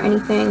sticky or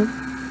anything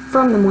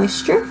from the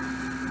moisture.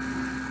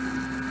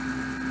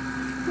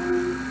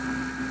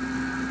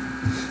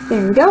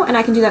 There we go. And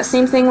I can do that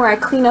same thing where I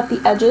clean up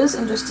the edges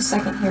in just a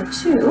second here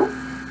too.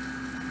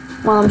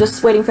 While I'm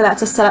just waiting for that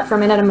to set up for a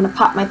minute, I'm going to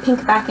pop my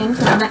pink back in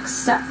for the next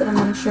step that I'm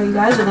going to show you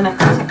guys, or the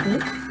next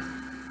technique.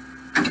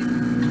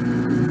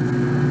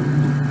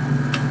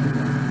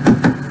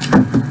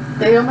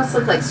 They almost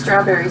look like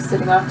strawberries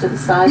sitting off to the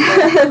side.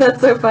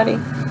 That's so funny.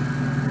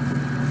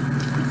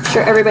 I'm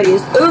sure everybody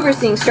is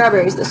overseeing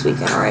strawberries this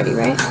weekend already,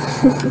 right?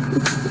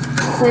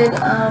 Sid,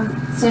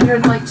 Sandra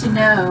would like to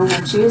know,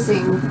 when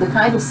choosing the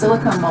kind of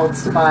silicone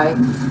molds to buy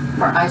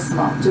for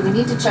Isomalt, do we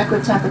need to check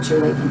what temperature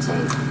they can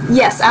take?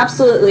 Yes,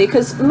 absolutely,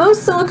 because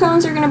most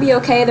silicones are going to be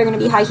okay, they're going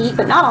to be high heat,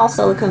 but not all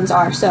silicones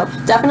are, so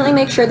definitely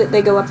make sure that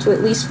they go up to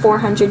at least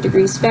 400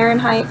 degrees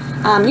Fahrenheit.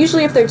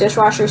 Usually if they're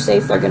dishwasher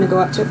safe, they're going to go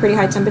up to a pretty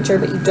high temperature,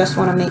 but you just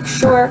want to make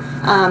sure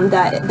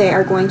that they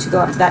are going to go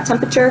up to that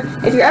temperature.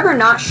 If you're ever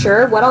not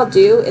sure, what I'll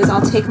do is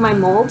I'll take my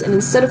mold, and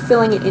instead of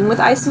filling it in with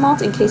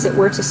Isomalt in case it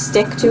were to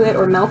stick to it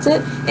or melt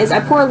it, is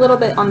I pour a little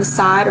bit on the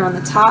side or on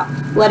the top,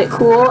 let it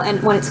cool,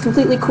 and when it's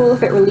completely cool,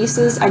 if it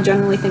releases, I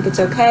generally think it's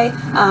okay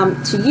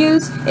to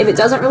use. If it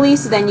doesn't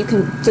release, then you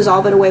can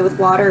dissolve it away with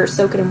water or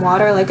soak it in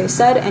water, like I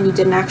said, and you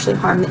didn't actually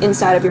harm the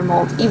inside of your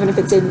mold, even if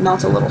it did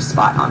melt a little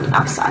spot on the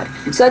outside.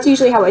 So that's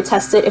usually how I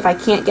test it if I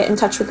can't get in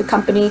touch with the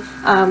company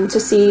to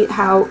see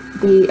how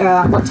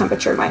what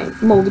temperature my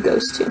mold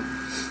goes to.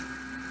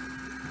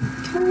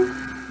 Okay,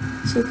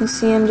 so you can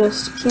see I'm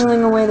just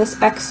peeling away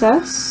this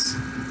excess.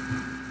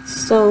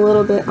 Still a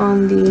little bit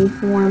on the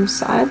warm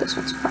side. This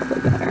one's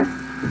probably better.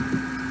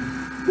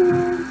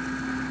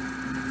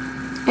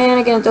 And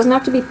again, it doesn't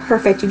have to be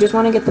perfect. You just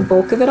want to get the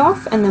bulk of it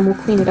off, and then we'll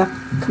clean it up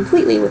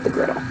completely with the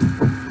griddle.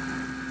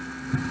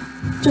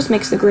 Just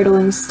makes the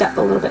griddling step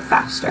a little bit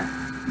faster.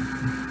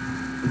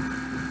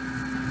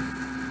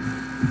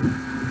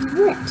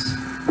 Alright.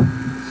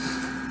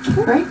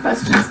 Great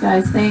questions,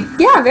 guys. Thanks.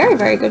 Yeah, very,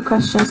 very good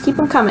questions. Keep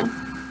them coming.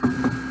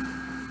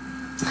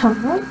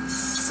 Alright,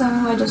 so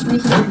I just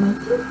make it with my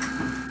pink.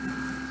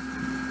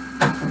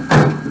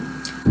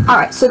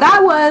 Alright, so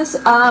that was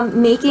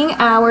making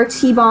our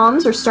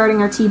T-bombs, or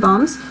starting our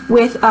T-bombs,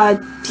 with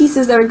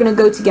pieces that are going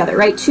to go together,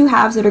 right? Two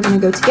halves that are going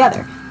to go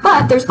together.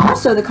 But there's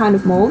also the kind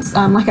of molds,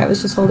 like I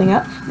was just holding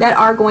up, that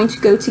are going to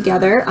go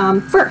together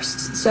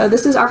first. So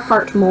this is our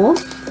heart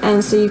mold,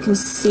 and so you can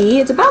see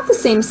it's about the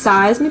same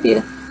size, maybe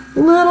a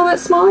little bit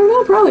smaller,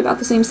 no, probably about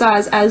the same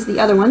size as the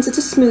other ones. It's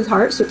a smooth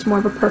heart, so it's more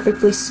of a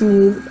perfectly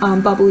smooth,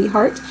 bubbly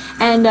heart.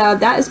 And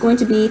that is going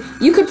to be,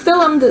 you could fill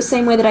them the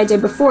same way that I did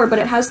before, but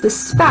it has this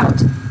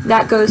spout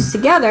that goes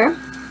together.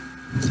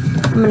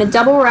 I'm going to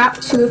double wrap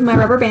two of my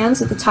rubber bands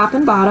at the top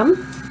and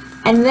bottom,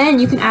 and then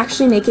you can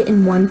actually make it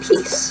in one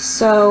piece.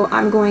 So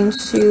I'm going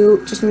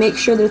to just make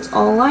sure that it's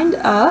all lined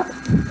up,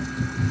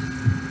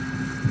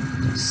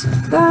 just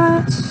like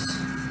that.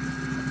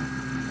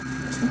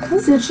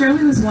 So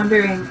Shirley was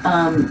wondering,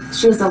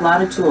 she has a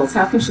lot of tools.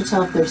 How can she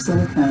tell if they're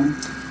silicone?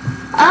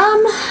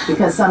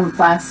 Because some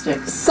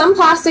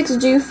plastics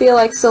do feel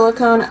like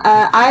silicone.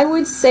 I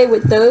would say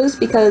with those,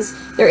 because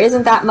there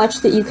isn't that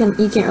much that you can't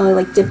really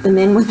like dip them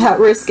in without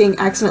risking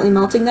accidentally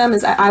melting them,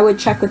 is I would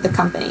check with the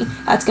company.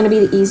 That's going to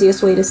be the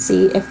easiest way to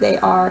see if they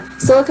are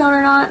silicone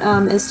or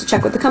not, is to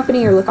check with the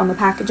company or look on the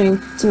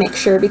packaging to make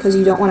sure, because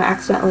you don't want to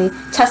accidentally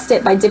test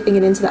it by dipping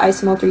it into the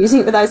Isomalt or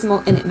using it with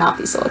Isomalt and it not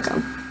be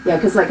silicone. Yeah,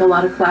 because like a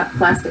lot of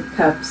plastic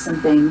cups and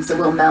things, it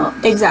will melt.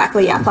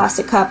 Exactly, yeah,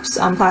 plastic cups,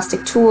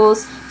 plastic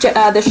tools.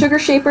 The sugar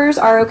shapers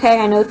are okay.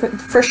 I know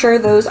for sure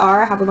those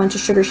are. I have a bunch of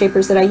sugar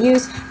shapers that I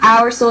use.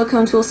 Our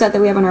silicone tool set that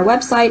we have on our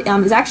website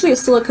is actually a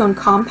silicone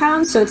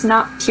compound, so it's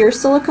not pure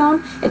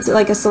silicone. It's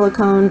like a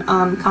silicone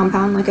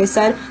compound, like I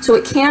said. So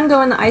it can go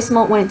in the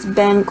Isomalt when it's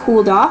been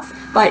cooled off,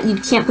 but you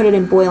can't put it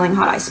in boiling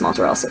hot Isomalt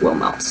or else it will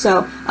melt.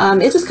 So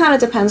it just kind of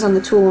depends on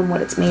the tool and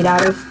what it's made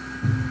out of.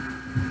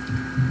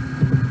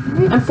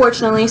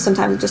 Unfortunately,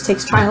 sometimes it just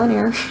takes trial and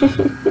error.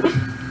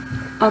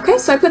 Okay,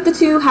 so I put the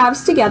two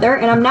halves together,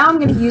 and now I'm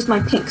going to use my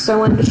pink. So I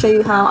wanted to show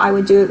you how I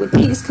would do it with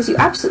these, because you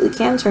absolutely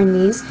can turn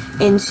these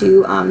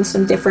into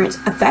some different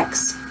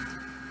effects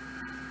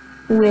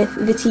with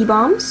the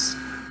T-bombs.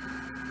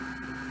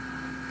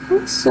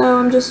 Okay, so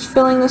I'm just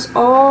filling this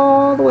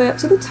all the way up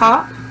to the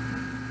top.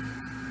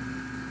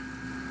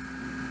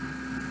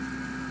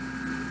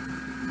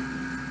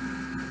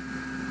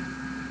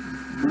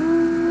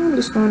 I'm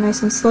just going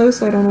nice and slow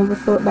so I don't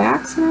overfill it by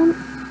accident.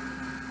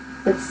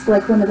 It's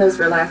like one of those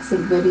relaxing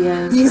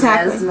videos.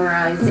 Exactly.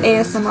 Mesmerizing. An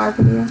ASMR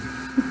video.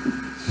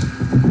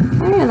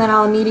 Okay, and then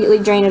I'll immediately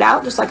drain it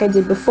out just like I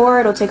did before.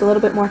 It'll take a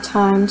little bit more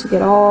time to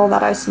get all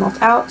that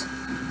Isomalt out.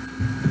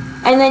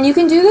 And then you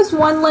can do this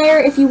one layer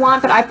if you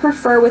want, but I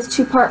prefer with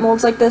two-part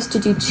molds like this to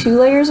do 2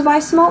 layers of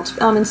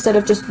Isomalt instead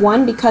of just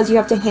one, because you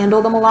have to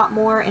handle them a lot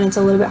more and it's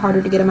a little bit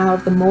harder to get them out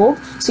of the mold.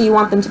 So you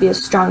want them to be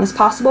as strong as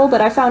possible.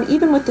 But I found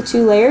even with the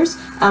 2 layers,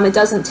 it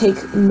doesn't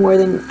take more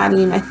than, I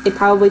mean, it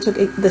probably took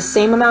the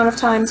same amount of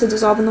time to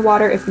dissolve in the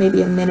water, if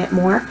maybe a minute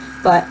more,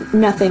 but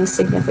nothing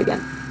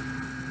significant.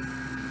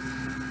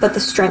 But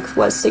the strength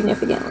was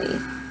significantly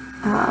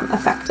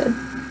affected.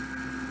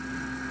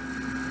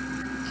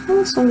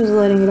 So I'm just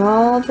letting it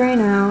all drain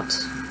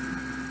out.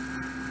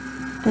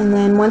 And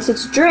then once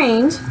it's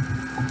drained,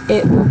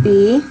 it will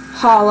be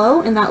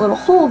hollow in that little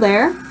hole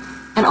there.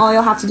 And all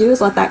you'll have to do is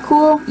let that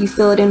cool. You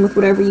fill it in with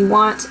whatever you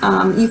want.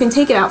 You can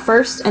take it out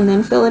first and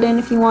then fill it in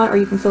if you want, or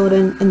you can fill it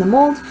in the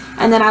mold.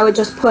 And then I would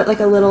just put like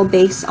a little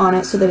base on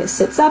it so that it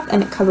sits up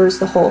and it covers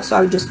the hole. So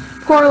I would just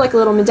pour like a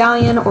little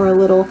medallion or a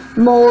little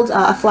mold,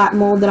 a flat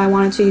mold that I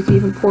wanted to. You could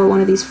even pour one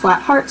of these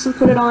flat hearts and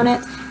put it on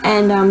it.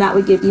 And that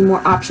would give you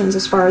more options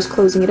as far as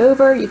closing it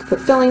over. You can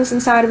put fillings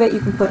inside of it. You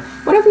can put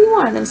whatever you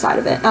wanted inside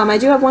of it. I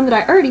do have one that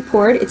I already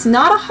poured. It's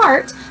not a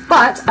heart,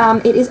 but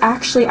it is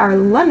actually our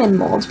lemon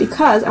mold,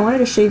 because I wanted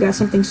to show you guys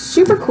something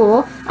super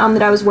cool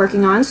that I was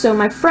working on. So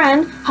my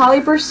friend Holly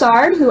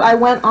Broussard, who I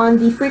went on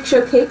the Freak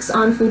Show Cakes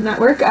on Food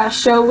Network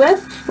show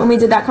with when we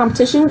did that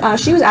competition,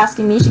 she was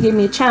asking me, she gave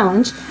me a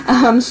challenge.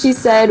 She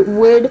said,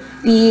 would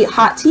the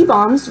hot tea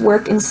bombs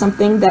work in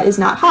something that is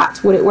not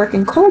hot? Would it work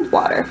in cold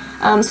water?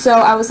 So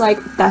I was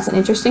like, that's an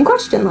interesting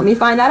question. Let me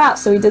find that out.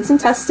 So we did some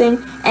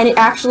testing, and it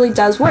actually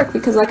does work,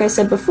 because like I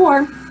said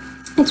before,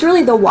 it's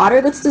really the water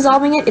that's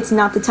dissolving it. It's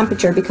not the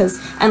temperature,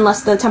 because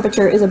unless the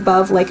temperature is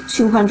above like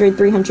 200,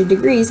 300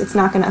 degrees, it's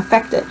not going to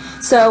affect it.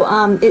 So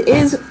it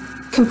is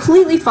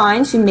completely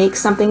fine to make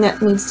something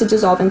that needs to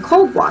dissolve in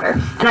cold water.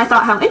 And I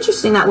thought how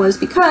interesting that was,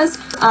 because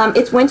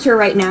it's winter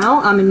right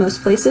now in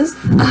most places,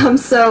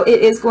 so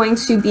it is going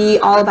to be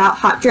all about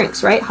hot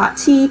drinks, right? Hot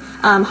tea,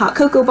 hot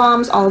cocoa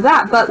bombs, all of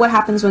that. But what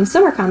happens when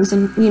summer comes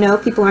and, you know,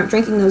 people aren't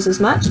drinking those as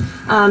much?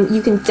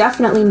 You can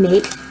definitely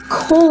make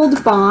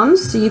cold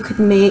bombs. So you could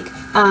make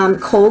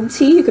cold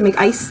tea, you could make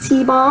iced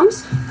tea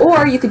bombs,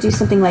 or you could do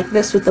something like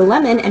this with the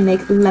lemon and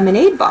make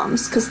lemonade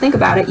bombs. Because think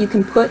about it, you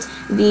can put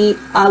the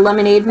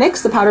lemonade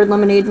mix, the powdered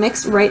lemonade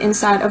mix, right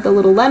inside of the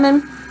little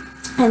lemon,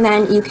 and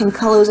then you can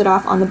close it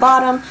off on the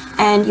bottom,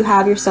 and you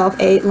have yourself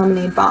a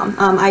lemonade bomb.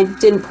 I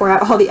didn't pour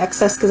out all the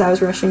excess because I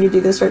was rushing to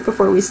do this right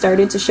before we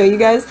started to show you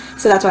guys,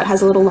 so that's why it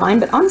has a little line,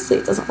 but honestly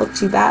it doesn't look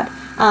too bad.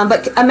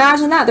 But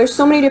imagine that, there's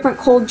so many different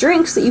cold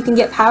drinks that you can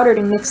get powdered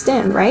and mixed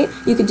in, right?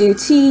 You could do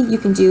tea, you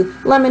can do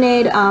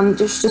lemonade,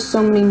 there's just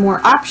so many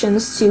more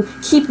options to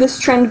keep this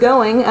trend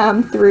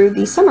going through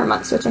the summer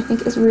months, which I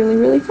think is really,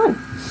 really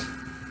fun.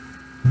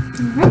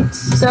 Alright,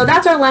 so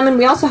that's our lemon.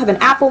 We also have an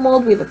apple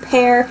mold, we have a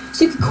pear,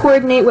 so you can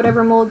coordinate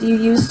whatever mold you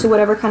use to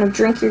whatever kind of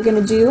drink you're going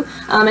to do.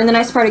 And the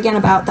nice part again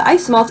about the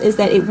Isomalt is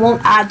that it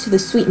won't add to the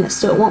sweetness,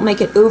 so it won't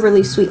make it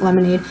overly sweet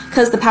lemonade,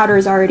 because the powder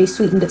is already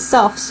sweetened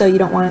itself, so you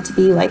don't want it to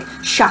be like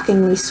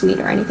shockingly sweet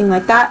or anything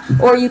like that.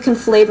 Or you can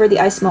flavor the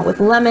Isomalt with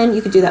lemon.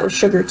 You could do that with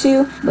sugar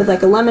too, with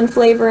like a lemon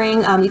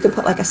flavoring. You could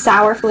put like a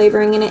sour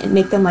flavoring in it and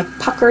make them like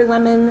pucker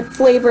lemon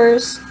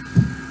flavors.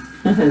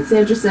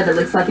 Sandra said it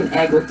looks like an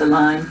egg with the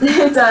lime.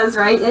 It does,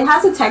 right? It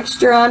has a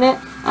texture on it.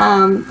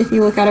 If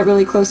you look at it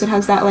really close, it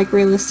has that like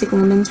realistic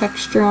lemon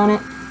texture on it.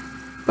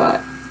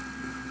 But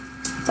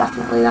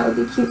definitely that would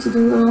be cute to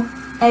do little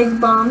egg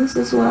bombs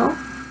as well.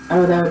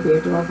 Oh, that would be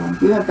adorable.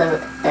 You have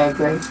the egg,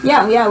 right?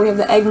 Yeah, we have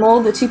the egg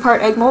mold, the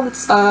 2-part egg mold.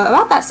 It's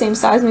about that same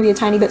size, maybe a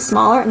tiny bit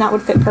smaller, and that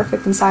would fit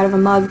perfect inside of a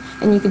mug,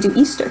 and you could do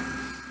Easter.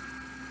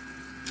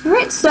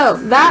 Alright, so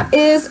that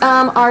is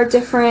our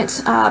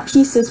different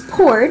pieces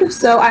poured.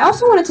 So I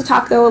also wanted to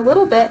talk, though, a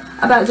little bit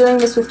about doing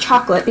this with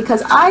chocolate,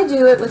 because I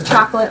do it with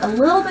chocolate a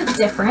little bit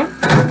different.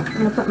 I'm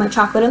going to put my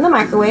chocolate in the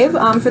microwave.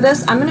 For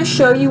this, I'm going to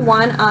show you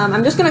one.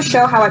 I'm just going to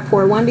show how I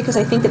pour one, because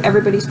I think that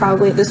everybody's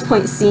probably at this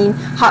point seen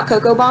hot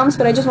cocoa bombs,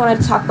 but I just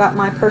wanted to talk about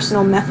my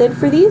personal method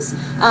for these,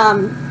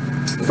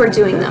 for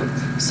doing them.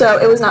 So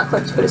it was not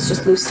clipped, but it's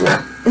just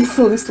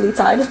loosely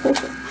tied.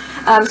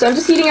 So I'm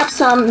just heating up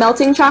some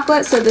melting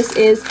chocolate. So this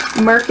is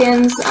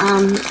Merkin's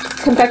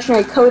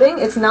confectionery coating.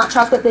 It's not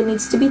chocolate that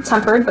needs to be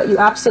tempered, but you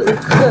absolutely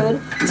could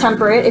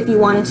temper it if you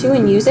wanted to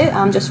and use it.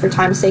 Just for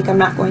time's sake, I'm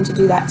not going to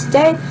do that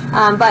today.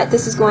 But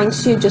this is going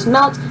to just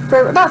melt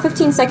for about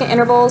 15-second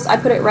intervals. I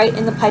put it right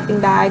in the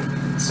piping bag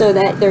so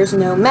that there's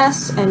no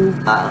mess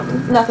and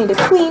nothing to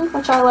clean,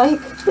 which I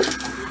like.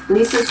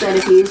 Lisa said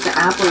if you used the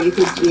apple, you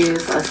could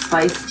use a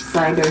spiced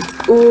cider.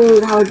 Ooh,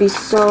 that would be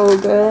so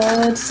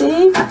good.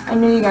 See? I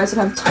knew you guys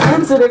would have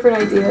tons of different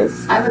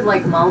ideas. I would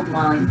like mulled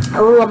wine.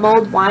 Oh, a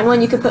mulled wine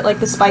one. You could put like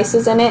the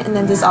spices in it and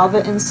then dissolve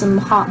it in some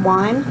hot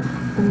wine.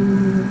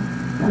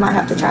 I might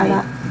have to try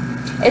that.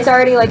 It's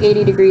already like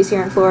 80 degrees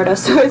here in Florida,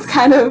 so it's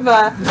kind of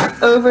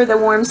over the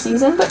warm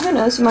season, but who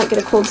knows, you might get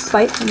a cold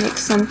spike and make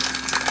some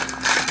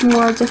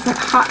more different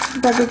hot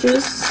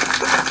beverages.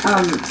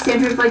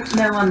 Sandra would like to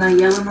know on the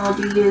yellow mold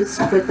you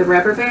used with the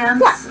rubber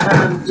bands.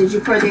 Yeah. Did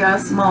you pour the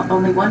Isomalt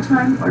only one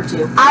time or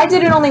two? I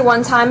did it only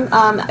one time,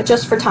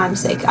 just for time's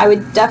sake. I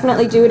would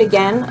definitely do it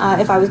again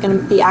if I was going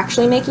to be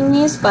actually making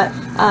these, but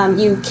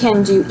you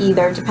can do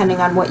either depending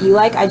on what you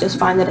like. I just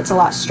find that it's a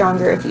lot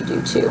stronger if you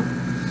do two.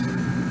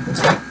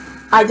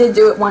 I did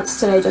do it once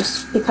today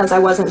just because I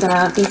wasn't going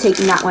to be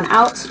taking that one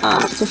out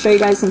to show you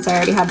guys since I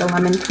already had the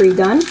lemon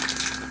pre-done,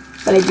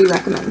 but I do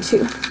recommend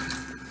two.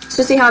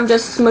 So see how I'm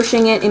just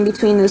smushing it in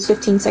between those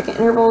 15-second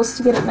intervals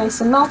to get it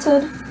nice and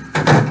melted.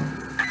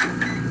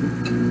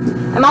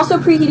 I'm also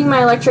preheating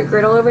my electric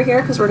griddle over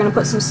here because we're going to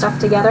put some stuff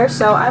together.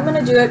 So I'm going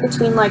to do it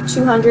between like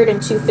 200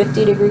 and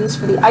 250 degrees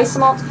for the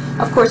Isomalt.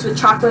 Of course, with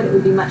chocolate, it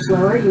would be much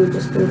lower. You would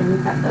just put it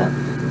in at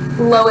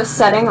the lowest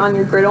setting on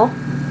your griddle.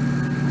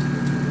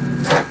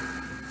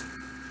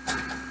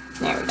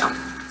 There we go.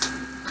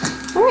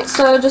 Alright,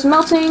 so just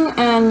melting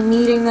and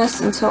kneading this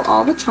until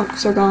all the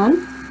chunks are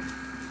gone.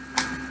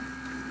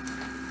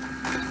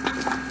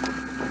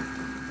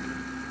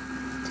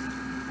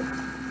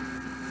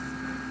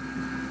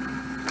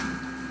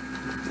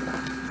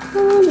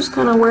 Just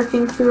kind of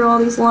working through all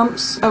these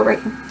lumps. Oh, right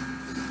here.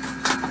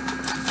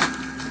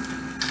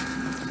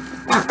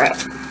 Alright.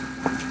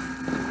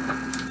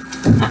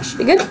 That should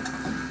be good.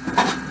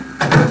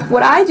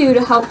 What I do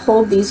to help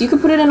hold these, you could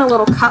put it in a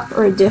little cup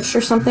or a dish or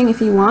something if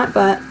you want,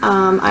 but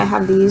I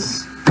have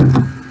these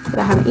that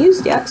I haven't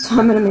used yet, so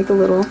I'm going to make a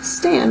little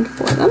stand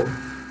for them.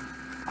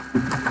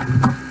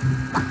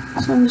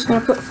 So I'm just going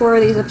to put 4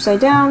 of these upside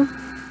down,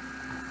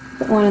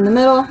 put one in the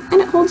middle,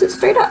 and it holds it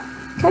straight up.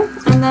 Okay,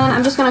 and then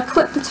I'm just going to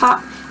clip the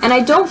top. And I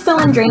don't fill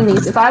and drain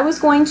these. If I was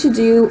going to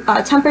do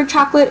tempered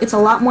chocolate, it's a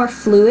lot more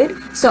fluid,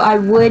 so I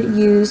would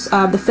use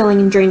the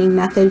filling and draining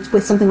method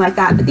with something like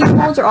that. But these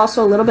molds are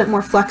also a little bit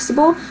more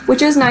flexible,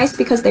 which is nice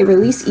because they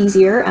release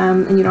easier,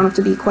 and you don't have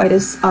to be quite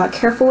as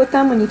careful with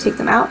them when you take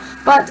them out.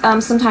 But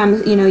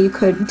sometimes, you know, you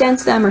could dent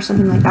them or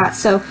something like that.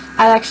 So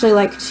I actually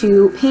like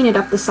to paint it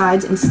up the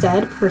sides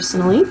instead,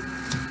 personally.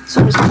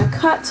 So I'm just going to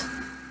cut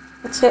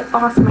the tip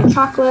off my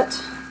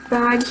chocolate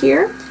bag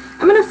here.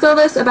 I'm going to fill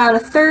this about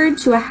 1/3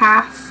 to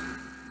 1/2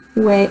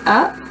 way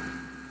up.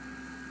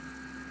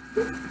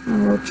 A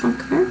little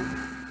chunk there.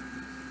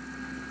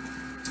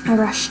 I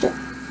rushed it.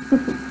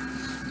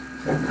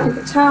 Take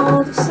a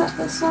towel to set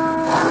this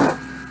on.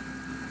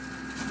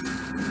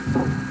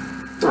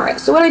 Alright,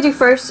 so what I do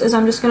first is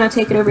I'm just going to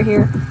take it over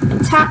here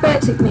and tap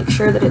it to make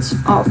sure that it's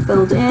all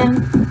filled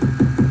in.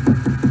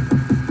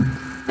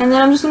 And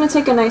then I'm just going to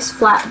take a nice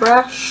flat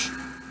brush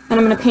and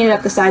I'm going to paint it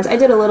up the sides. I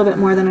did a little bit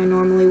more than I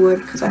normally would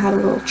because I had a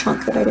little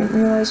chunk that I didn't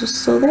realize was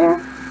still there.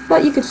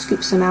 But you could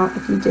scoop some out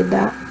if you did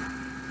that.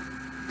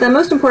 The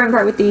most important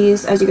part with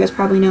these, as you guys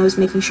probably know, is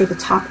making sure the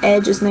top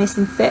edge is nice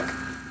and thick.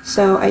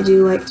 So I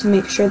do like to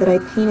make sure that I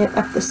paint it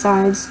up the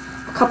sides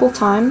a couple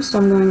times. So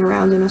I'm going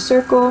around in a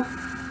circle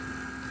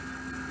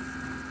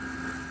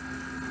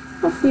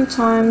a few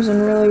times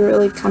and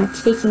really kind of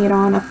caking it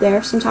on up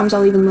there. Sometimes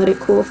I'll even let it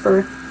cool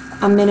for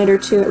a minute or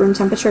two at room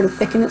temperature to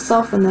thicken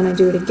itself, and then I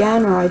do it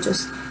again, or I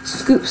just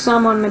scoop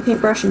some on my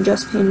paintbrush and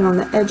just paint it on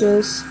the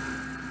edges.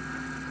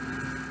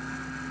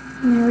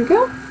 And there we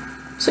go.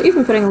 So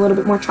even putting a little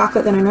bit more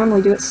chocolate than I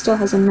normally do, it still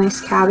has a nice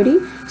cavity,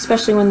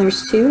 especially when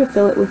there's 2 to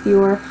fill it with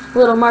your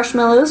little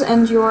marshmallows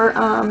and your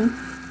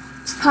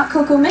hot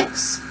cocoa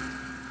mix.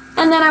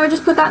 And then I would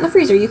just put that in the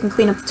freezer. You can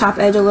clean up the top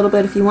edge a little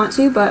bit if you want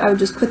to, but I would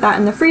just put that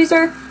in the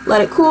freezer,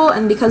 let it cool,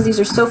 and because these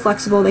are so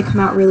flexible, they come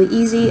out really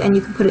easy, and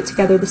you can put it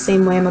together the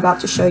same way I'm about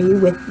to show you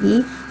with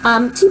the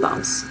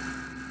T-bombs.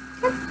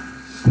 Okay.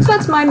 So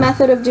that's my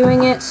method of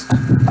doing it.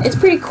 It's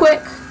pretty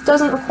quick,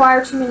 doesn't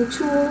require too many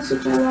tools,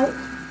 which I like.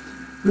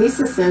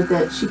 Lisa said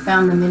that she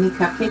found the mini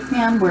cupcake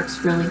pan works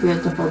really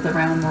good to hold the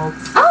round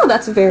molds. Oh,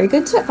 that's a very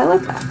good tip. I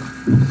like that.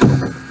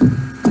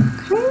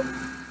 Okay.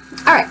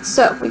 Alright,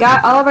 so we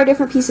got all of our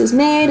different pieces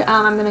made.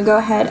 I'm going to go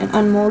ahead and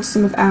unmold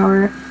some of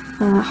our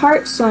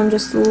hearts. So I'm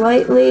just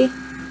lightly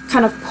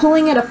kind of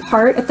pulling it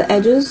apart at the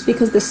edges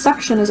because the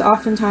suction is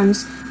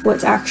oftentimes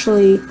what's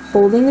actually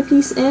holding the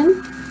piece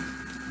in.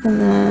 And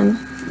then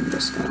I'm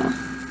just going to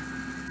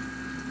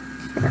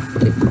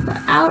carefully pull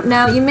that out.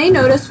 Now you may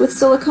notice with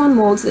silicone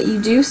molds that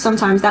you do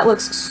sometimes, that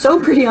looks so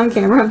pretty on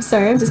camera, I'm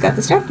sorry, I just got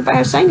distracted by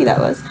how shiny that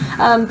was.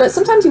 But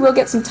sometimes you will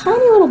get some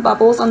tiny little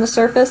bubbles on the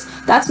surface.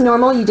 That's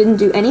normal, you didn't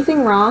do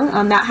anything wrong.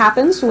 That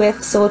happens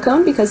with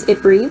silicone because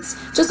it breathes.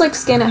 Just like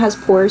skin, it has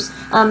pores.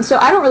 So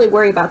I don't really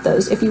worry about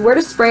those. If you were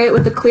to spray it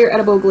with the clear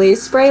edible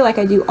glaze spray, like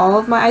I do all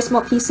of my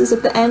Isomalt pieces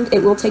at the end,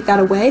 it will take that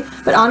away.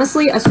 But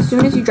honestly, as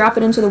soon as you drop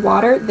it into the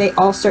water, they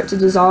all start to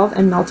dissolve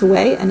and melt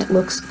away, and it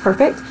looks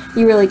perfect.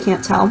 You really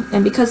can't tell.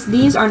 And because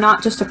these are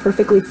not just a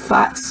perfectly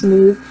flat,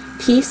 smooth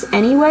piece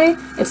anyway,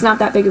 it's not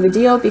that big of a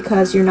deal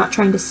because you're not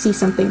trying to see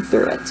something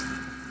through it.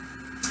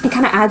 It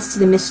kind of adds to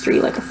the mystery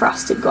like a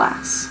frosted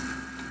glass.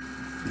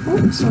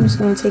 Okay, so I'm just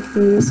going to take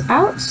these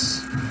out.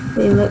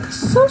 They look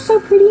so, so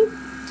pretty.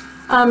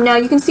 Now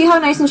you can see how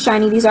nice and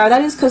shiny these are.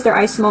 That is because they're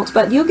Isomalt,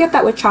 but you'll get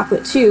that with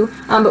chocolate too.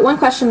 But one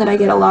question that I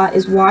get a lot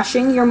is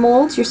washing your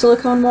molds, your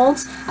silicone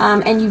molds,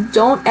 and you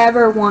don't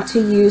ever want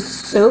to use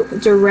soap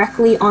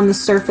directly on the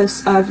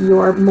surface of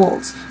your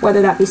molds.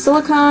 Whether that be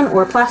silicone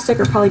or plastic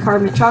or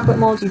polycarbonate chocolate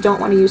molds, you don't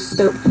want to use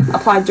soap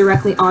applied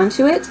directly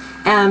onto it.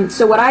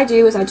 So what I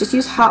do is I just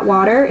use hot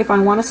water. If I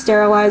want to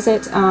sterilize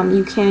it,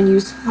 you can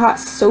use hot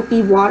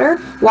soapy water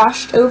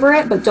washed over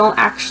it, but don't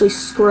actually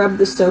scrub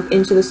the soap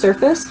into the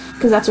surface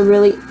because that's a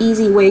really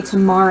easy way to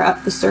mar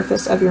up the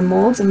surface of your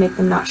molds and make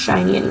them not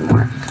shiny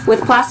anymore.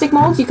 With plastic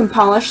molds, you can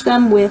polish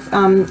them with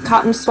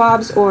cotton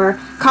swabs or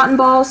cotton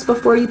balls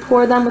before you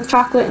pour them with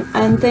chocolate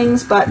and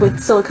things, but with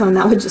silicone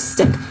that would just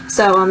stick.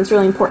 So it's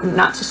really important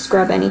not to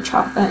scrub any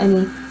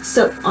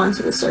soap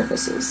onto the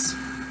surfaces.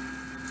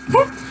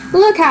 Okay.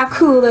 Look how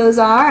cool those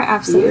are. I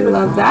absolutely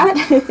love that.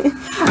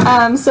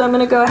 So I'm going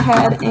to go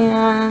ahead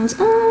and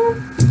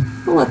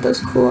we'll let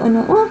those cool.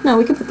 And well, no,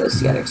 we can put those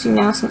together too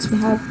now since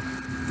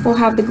we'll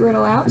have the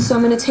griddle out. So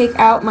I'm going to take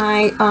out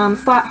my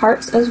flat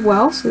hearts as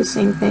well. So the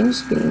same thing,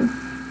 just being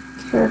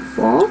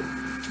careful.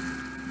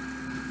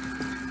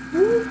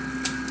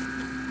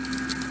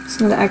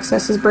 Some of the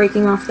excess is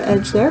breaking off the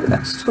edge there, but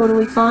that's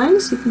totally fine.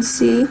 So you can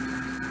see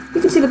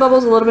the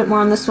bubbles a little bit more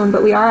on this one,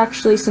 but we are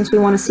actually, since we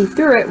want to see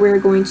through it, we're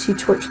going to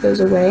torch those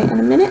away in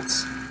a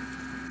minute.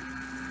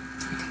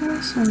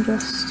 Okay, so I'm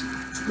just...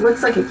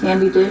 Looks like a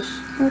candy dish.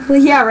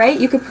 Carefully, yeah, right?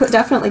 You could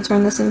definitely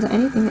turn this into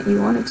anything that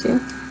you wanted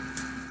to.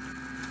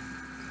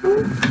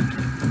 Okay.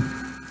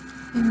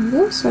 There we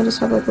go. So I just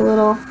have like a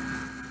little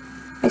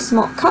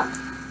Isomalt cup.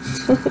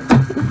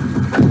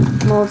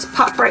 Molds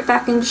pop right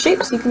back into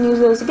shape, so you can use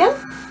those again.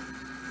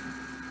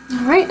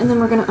 Alright, and then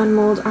we're going to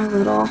unmold our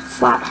little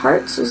flat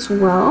hearts as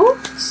well.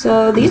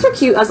 So these are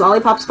cute as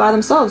lollipops by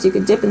themselves. You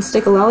could dip and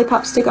stick a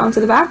lollipop stick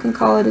onto the back and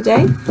call it a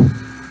day.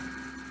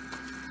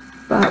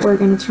 But we're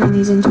going to turn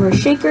these into our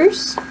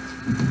shakers.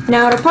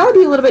 Now it'll probably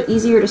be a little bit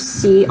easier to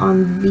see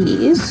on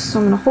these, so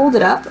I'm going to hold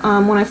it up.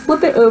 When I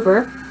flip it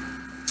over,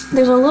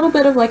 there's a little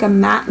bit of like a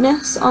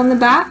matteness on the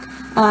back.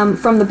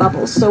 From the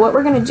bubbles. So what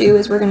we're going to do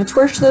is we're going to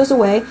torch those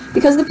away.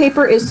 Because the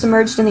paper is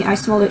submerged in the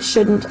Isomalt, it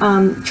shouldn't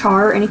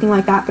char or anything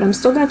like that, but I'm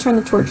still going to turn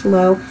the torch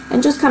low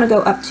and just kind of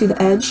go up to the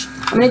edge.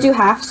 I'm going to do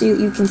half so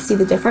you can see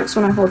the difference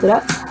when I hold it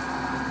up.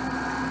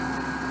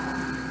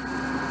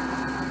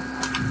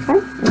 Okay,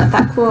 let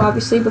that cool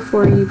obviously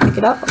before you pick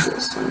it up. I'll do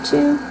this one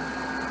too.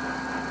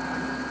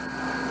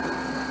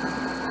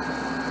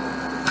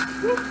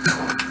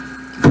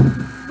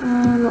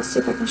 Let's see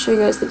if I can show you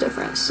guys the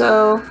difference.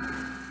 So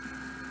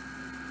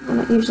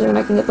usually when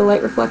I can get the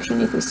light reflection,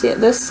 you can see it.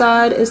 This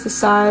side is the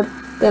side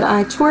that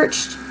I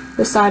torched.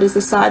 This side is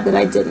the side that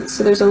I didn't.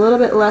 So there's a little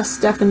bit less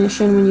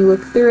definition when you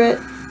look through it.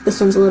 This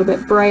one's a little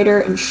bit brighter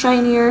and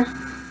shinier.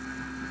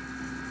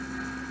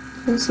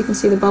 And so you can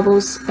see the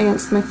bubbles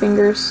against my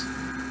fingers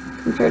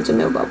compared to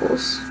no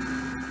bubbles.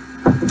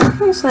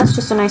 Okay, so that's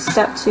just a nice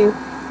step to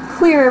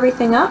clear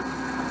everything up.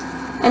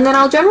 And then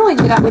I'll generally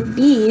do that with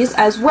these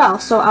as well.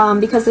 So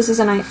because this is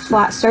a nice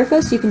flat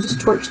surface, you can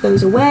just torch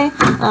those away.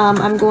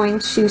 I'm going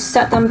to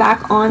set them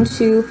back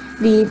onto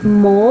the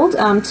mold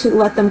to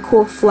let them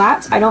cool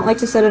flat. I don't like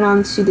to set it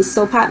onto the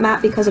Silpat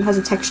mat because it has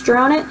a texture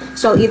on it.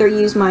 So I'll either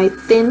use my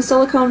thin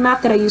silicone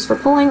mat that I use for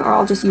pulling, or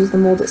I'll just use the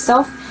mold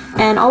itself.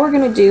 And all we're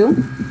going to do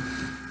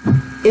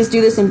is do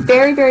this in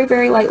very, very,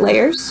 very light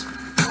layers.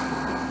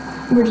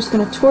 We're just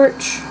going to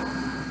torch.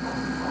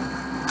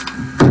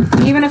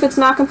 Even if it's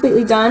not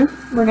completely done,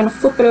 we're going to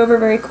flip it over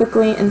very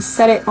quickly and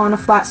set it on a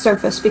flat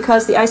surface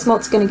because the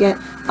Isomalt's going to get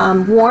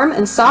warm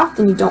and soft,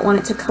 and you don't want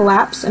it to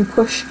collapse and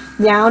push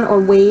down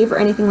or wave or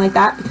anything like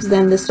that, because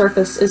then the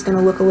surface is going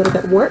to look a little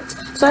bit warped.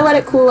 So I let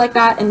it cool like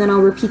that, and then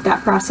I'll repeat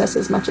that process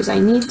as much as I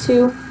need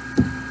to.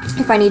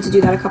 If I need to do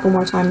that a couple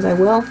more times, I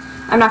will.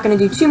 I'm not going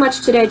to do too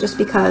much today just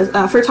because,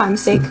 for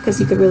time's sake, because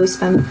you could really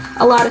spend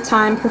a lot of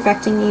time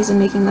perfecting these and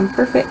making them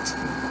perfect.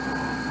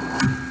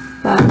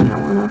 But I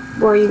don't want to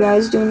bore you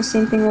guys doing the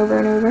same thing over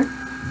and over.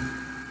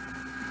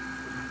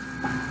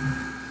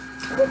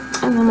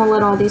 and then we'll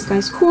let all these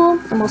guys cool,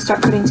 and we'll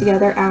start putting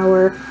together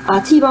our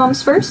tea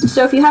bombs first.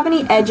 So if you have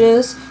any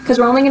edges, because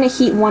we're only going to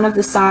heat one of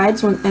the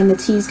sides and the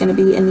tea is going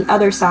to be in the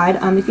other side,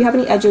 if you have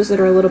any edges that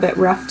are a little bit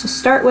rough to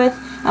start with,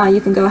 you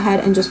can go ahead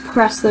and just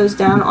press those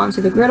down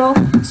onto the griddle.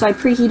 So I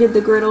preheated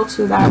the griddle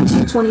to about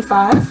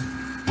 225.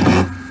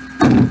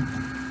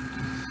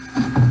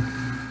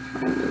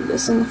 Try and move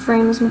this in the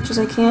frame as much as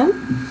I can.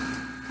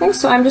 Okay,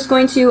 so I'm just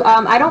going to,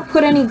 I don't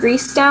put any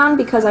grease down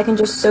because I can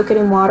just soak it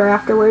in water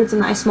afterwards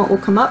and the ice malt will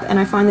come up, and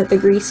I find that the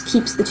grease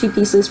keeps the two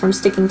pieces from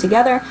sticking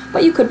together,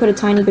 but you could put a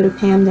tiny bit of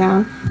Pam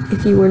down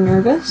if you were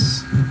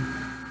nervous.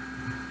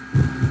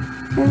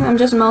 Okay, I'm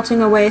just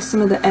melting away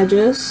some of the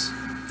edges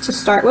to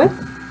start with.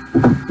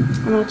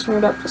 I'm going to turn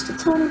it up just a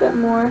tiny bit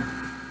more.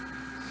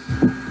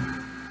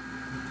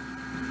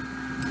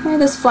 Okay,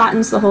 this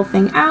flattens the whole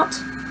thing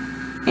out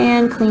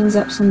and cleans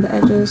up some of the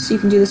edges. So you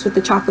can do this with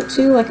the chocolate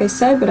too, like I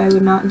said, but I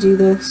would not do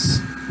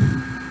this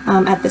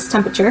at this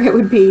temperature. It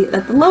would be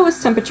at the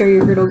lowest temperature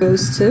your griddle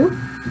goes to,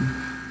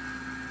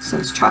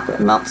 since chocolate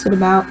melts at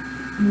about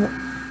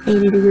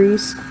 80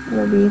 degrees.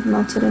 It'll be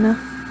melted enough.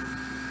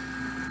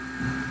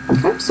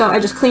 Okay, so I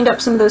just cleaned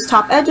up some of those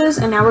top edges,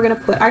 and now we're going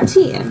to put our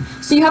tea in.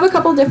 So you have a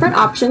couple different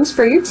options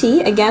for your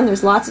tea. Again,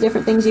 there's lots of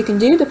different things you can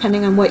do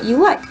depending on what you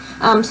like.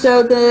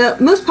 So the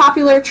most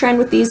popular trend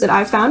with these that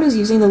I found is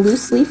using the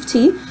loose leaf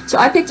tea. So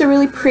I picked a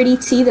really pretty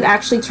tea that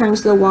actually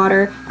turns the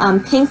water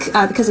pink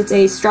because it's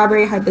a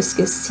strawberry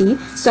hibiscus tea.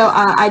 So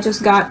I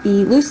just got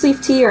the loose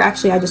leaf tea, or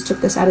actually I just took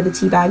this out of the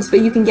tea bags,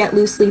 but you can get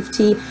loose leaf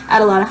tea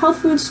at a lot of health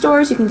food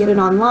stores. You can get it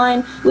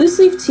online. Loose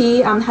leaf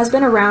tea has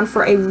been around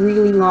for a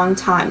really long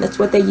time. That's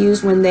what they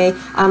use when they,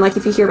 like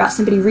if you hear about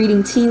somebody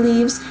reading tea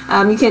leaves,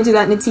 you can't do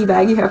that in a tea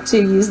bag. You have to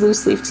use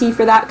loose leaf tea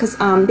for that, because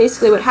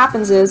basically what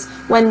happens is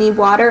when the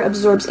water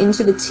absorbs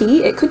into the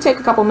tea, it could take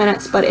a couple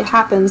minutes, but it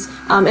happens,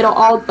 it'll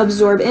all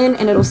absorb in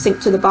and it'll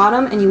sink to the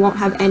bottom, and you won't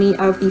have any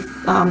of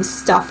the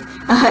stuff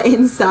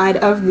inside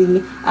of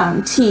the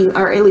tea,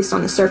 or at least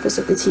on the surface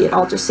of the tea. It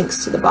all just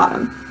sinks to the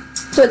bottom.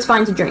 So it's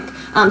fine to drink.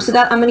 So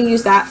that I'm going to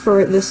use that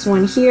for this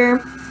one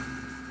here.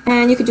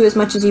 And you could do as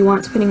much as you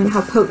want depending on how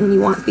potent you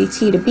want the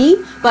tea to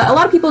be. But a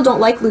lot of people don't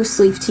like loose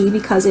leaf tea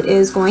because it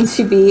is going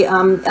to be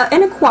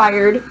an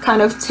acquired kind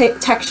of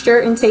texture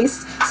and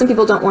taste. Some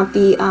people don't want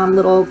the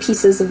little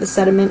pieces of the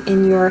sediment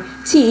in your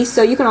tea,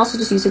 so you can also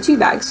just use a tea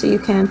bag. So you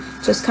can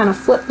just kind of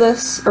flip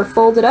this or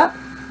fold it up.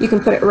 You can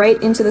put it right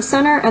into the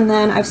center, and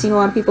then I've seen a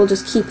lot of people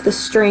just keep the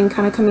string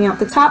kind of coming out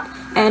the top,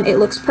 and it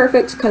looks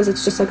perfect because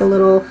it's just like a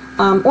little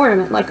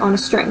ornament, like on a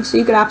string. So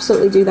you could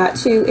absolutely do that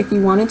too if you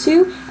wanted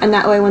to, and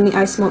that way when the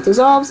ice malt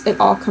dissolves, it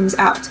all comes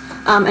out.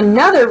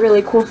 Another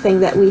really cool thing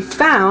that we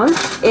found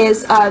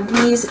is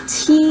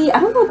these tea,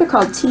 I don't know what they're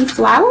called, tea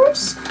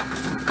flowers,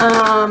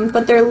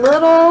 but they're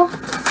little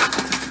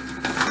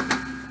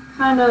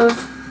kind of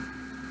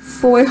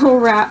foil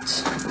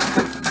wrapped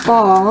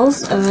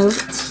balls of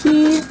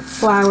tea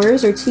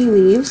flowers or tea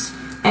leaves,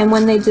 and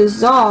when they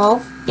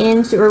dissolve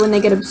into, or when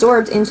they get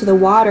absorbed into the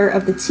water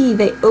of the tea,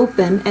 they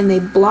open and they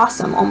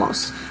blossom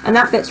almost, and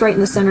that fits right in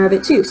the center of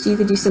it too. So you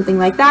could do something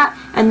like that,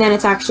 and then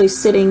it's actually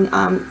sitting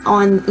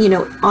on, you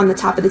know, on the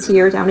top of the tea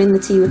or down in the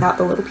tea without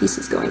the little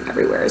pieces going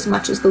everywhere, as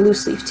much as the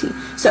loose leaf tea.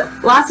 So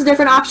lots of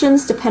different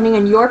options depending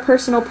on your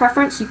personal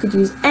preference. You could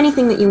use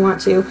anything that you want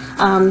to.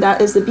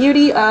 That is the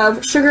beauty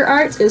of sugar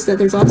art, is that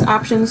there's lots of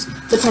options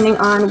depending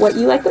on what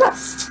you like the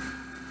best.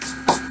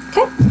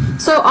 Okay,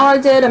 so all I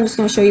did, I'm just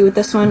going to show you with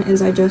this one,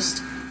 is I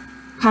just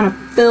kind of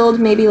filled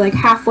maybe like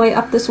halfway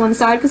up this one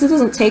side, because it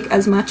doesn't take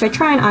as much. I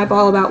try and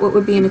eyeball about what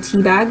would be in a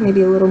tea bag,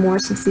 maybe a little more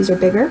since these are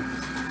bigger.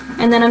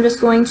 And then I'm just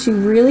going to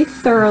really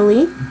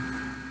thoroughly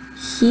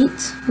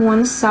heat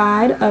one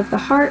side of the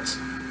heart,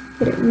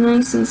 get it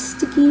nice and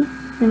sticky,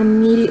 and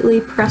immediately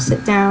press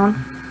it down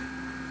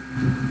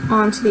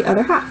onto the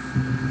other half.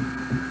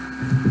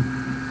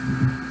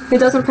 If it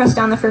doesn't press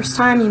down the first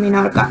time, you may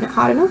not have gotten it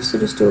hot enough, so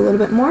just do a little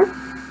bit more.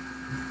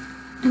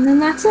 And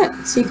then that's it.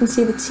 So you can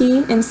see the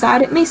tea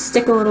inside. It may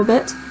stick a little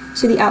bit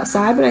to the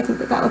outside, but I think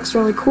that that looks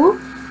really cool.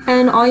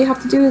 And all you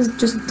have to do is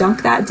just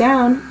dunk that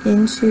down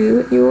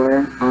into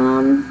your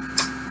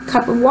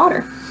cup of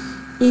water.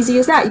 Easy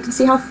as that. You can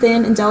see how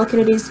thin and delicate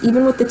it is,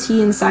 even with the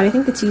tea inside. I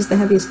think the tea is the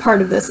heaviest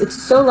part of this.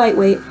 It's so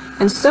lightweight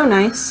and so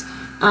nice.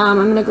 I'm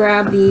going to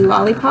grab the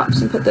lollipops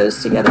and put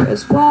those together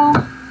as well.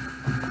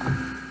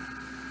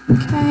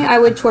 Okay, I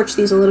would torch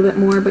these a little bit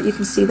more, but you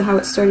can see how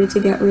it started to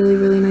get really,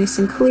 really nice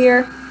and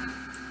clear.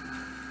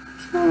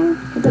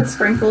 Put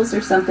sprinkles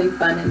or something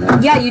fun in there.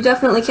 Yeah, you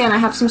definitely can. I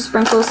have some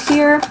sprinkles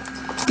here.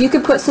 You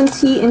could put some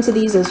tea into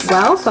these as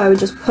well, so I would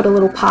just put a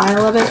little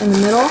pile of it in the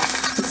middle.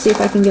 Let's see if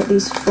I can get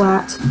these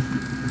flat.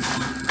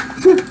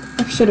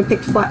 I should have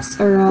picked flats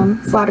or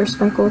flatter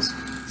sprinkles.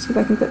 See if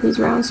I can put these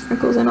round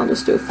sprinkles in. I'll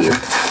just do a few.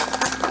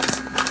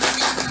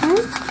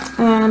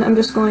 Okay. And I'm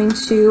just going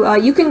to,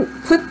 you can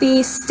put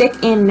the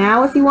stick in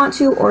now if you want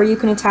to, or you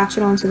can attach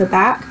it onto the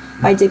back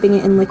by dipping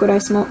it in liquid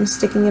Isomalt and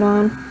sticking it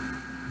on.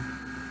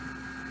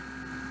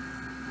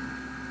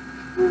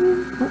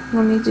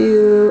 Let me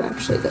do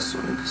actually this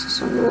one, because this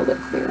one's a little bit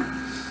clearer.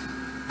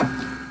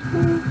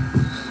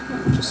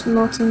 just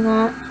melting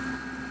that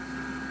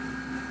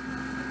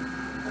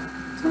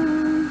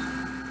down.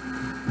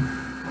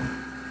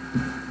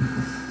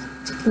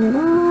 Sticking it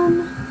on.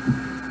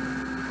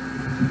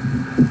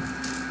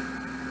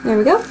 There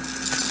we go.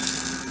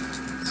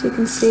 So you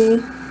can see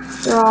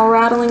they're all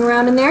rattling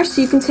around in there.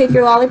 So you can take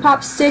your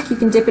lollipop stick, you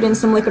can dip it in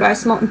some liquid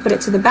Isomalt and put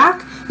it to the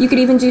back. You could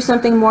even do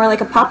something more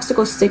like a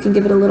popsicle stick and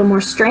give it a little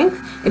more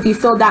strength. If you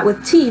filled that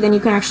with tea, then you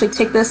can actually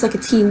take this like a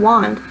tea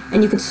wand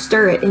and you could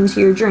stir it into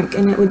your drink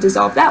and it would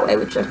dissolve that way,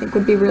 which I think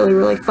would be really,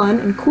 really fun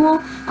and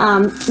cool.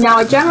 Now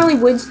I generally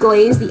would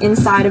glaze the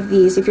inside of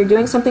these. If you're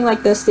doing something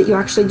like this that you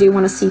actually do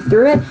want to see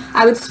through it,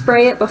 I would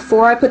spray it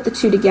before I put the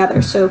two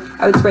together. So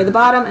I would spray the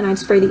bottom and I'd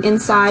spray the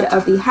inside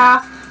of the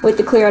half with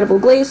the clear edible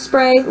glaze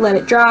spray, let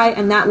it dry,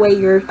 and that way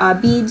your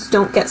beads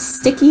don't get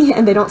sticky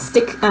and they don't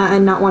stick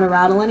and not want to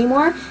rattle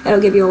anymore.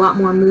 It'll give you a lot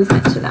more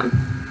movement to them.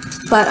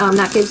 But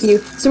that gives you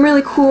some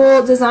really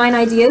cool design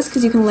ideas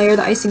because you can layer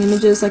the icing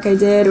images like I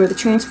did, or the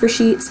transfer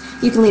sheets.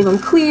 You can leave them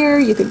clear,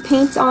 you could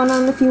paint on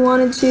them if you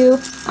wanted to.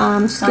 Just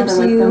kind gives of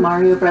like you... the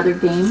Mario Brother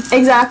game.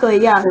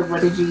 Exactly, yeah. So what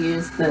did you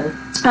use?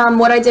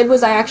 What I did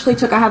was I actually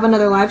took, I have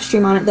another live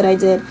stream on it that I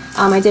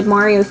did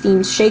Mario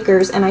themed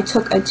shakers, and I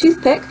took a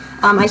toothpick.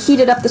 I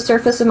heated up the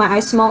surface of my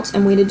Isomalt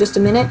and waited just a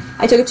minute.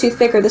 I took a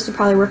toothpick, or this would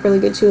probably work really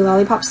good too, a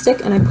lollipop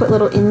stick, and I put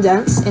little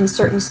indents in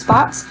certain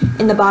spots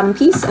in the bottom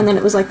piece, and then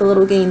it was like the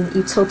little game that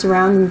you tilt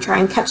around and try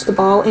and catch the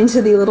ball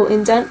into the little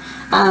indent.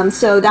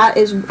 So that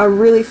is a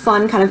really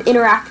fun kind of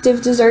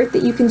interactive dessert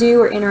that you can do,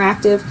 or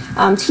interactive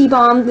tea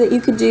bomb that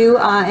you could do.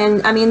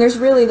 And I mean, there's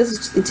really, this is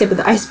just the tip of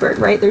the iceberg,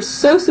 right? There's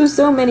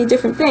so many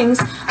different things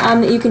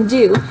that you can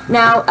do.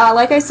 Now,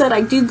 like I said, I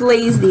do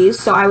glaze these,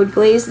 so I would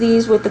glaze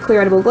these with the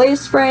clear edible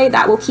glaze spray.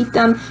 That will keep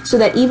them so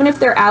that even if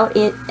they're out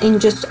in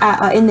just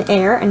in the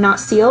air and not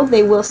sealed,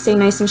 they will stay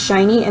nice and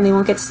shiny and they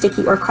won't get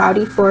sticky or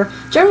cloudy for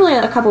generally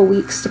a couple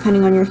weeks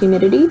depending on your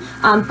humidity.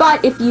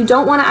 But if you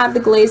don't want to add the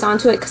glaze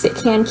onto it because it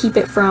can keep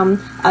it from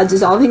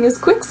dissolving as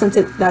quick, since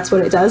that's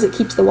what it does, it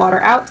keeps the water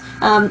out,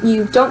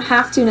 you don't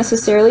have to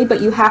necessarily,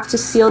 but you have to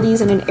seal these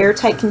in an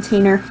airtight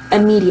container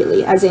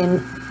immediately, as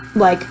in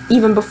like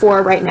even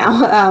before right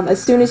now.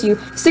 As soon as you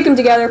stick them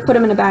together, put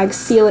them in a bag,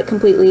 seal it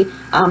completely,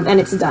 and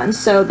it's done.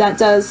 So that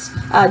does,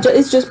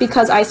 it's just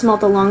because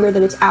Isomalt, the longer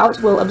that it's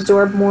out, will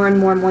absorb more and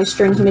more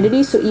moisture and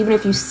humidity. So even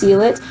if you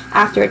seal it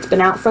after it's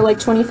been out for like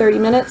 20-30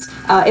 minutes,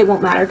 it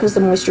won't matter because the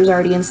moisture is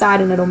already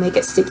inside and it'll make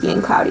it sticky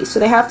and cloudy. So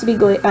they have to be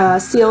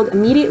sealed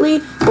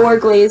immediately or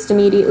glazed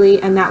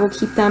immediately, and that will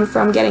keep them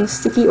from getting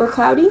sticky or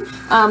cloudy.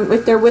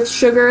 If they're with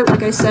sugar,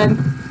 like I said,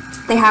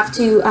 they have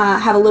to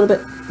have a little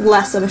bit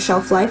less of a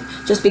shelf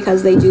life, just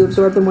because they do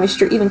absorb the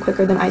moisture even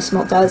quicker than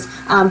Isomalt does.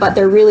 But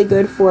they're really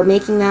good for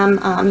making them,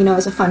 you know,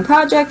 as a fun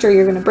project, or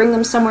you're going to bring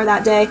them somewhere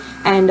that day,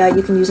 and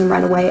you can use them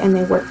right away, and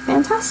they work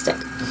fantastic.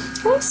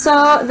 Okay,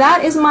 so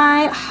that is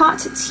my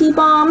hot tea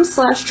bomb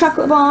slash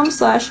chocolate bomb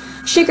slash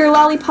shaker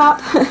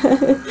lollipop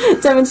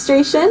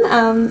demonstration.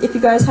 If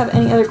you guys have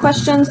any other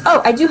questions,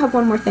 oh, I do have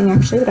one more thing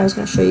actually that I was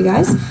going to show you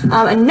guys.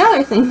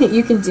 Another thing that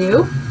you can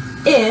do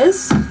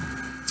is,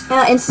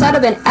 instead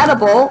of an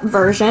edible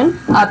version,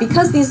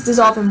 because these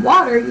dissolve in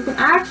water, you can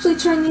actually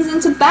turn these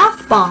into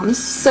bath bombs.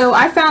 So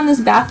I found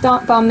this bath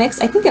bomb mix,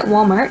 I think at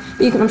Walmart,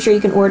 but I'm sure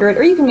you can order it,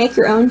 or you can make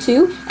your own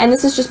too. And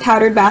this is just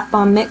powdered bath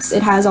bomb mix.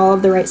 It has all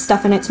of the right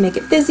stuff in it to make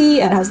it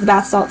fizzy. It has the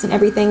bath salts and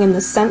everything, and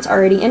the scent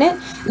already in it.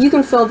 You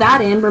can fill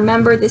that in.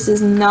 Remember, this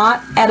is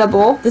not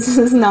edible. This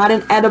is not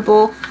an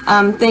edible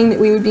thing that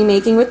we would be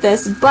making with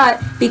this, but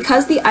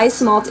because the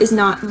Isomalt is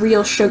not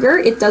real sugar,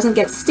 it doesn't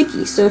get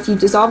sticky. So if you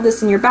dissolve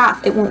this in your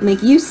bath, it won't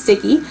make you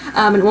sticky,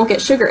 and it won't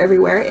get sugar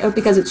everywhere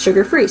because it's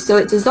sugar free. So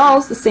it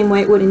dissolves the same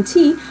way it would in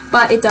tea,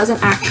 but it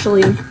doesn't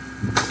actually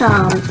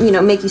you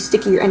know, make you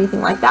sticky or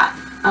anything like that.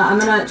 I'm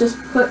gonna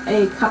just put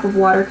a cup of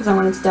water because I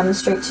wanted to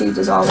demonstrate too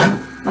dissolving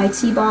my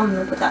tea bomb. I'm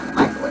gonna put that in the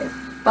microwave.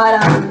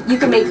 But you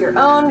can make your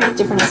own with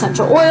different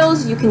essential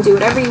oils. You can do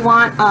whatever you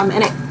want,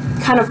 and it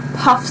kind of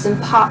puffs and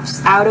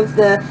pops out of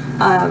the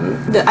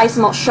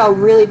Isomalt shell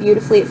really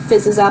beautifully. It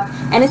fizzes up,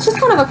 and it's just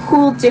kind of a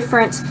cool,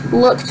 different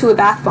look to a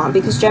bath bomb,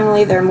 because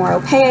generally they're more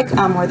opaque,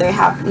 or they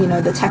have, you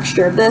know, the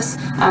texture of this.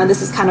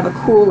 This is kind of a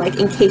cool, like,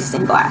 encased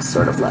in glass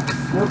sort of look.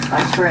 Oh,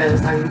 I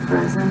froze. Are you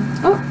frozen?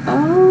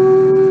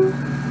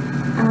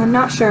 I'm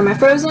not sure. Am I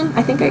frozen?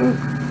 I think I'm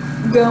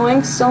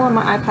going still on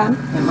my iPad.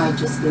 It might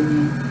just be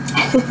me.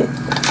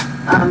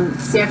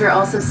 Sandra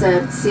also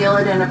said seal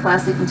it in a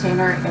plastic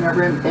container in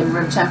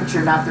room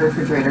temperature, not the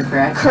refrigerator,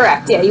 correct?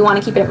 Correct, yeah. You want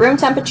to keep it at room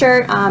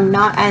temperature,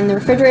 not in the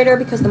refrigerator,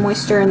 because the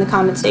moisture and the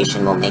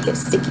condensation will make it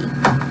sticky.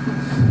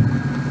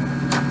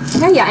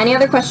 Okay, yeah, any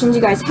other questions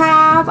you guys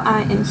have,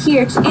 I am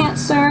here to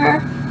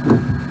answer.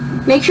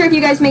 Make sure if you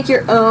guys make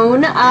your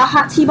own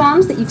hot tea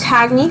bombs that you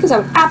tag me, because I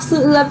would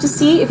absolutely love to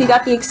see if you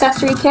got the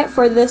accessory kit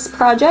for this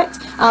project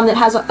that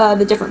has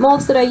the different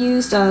molds that I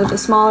used, the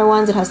smaller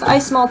ones. It has the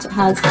Isomalt, it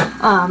has,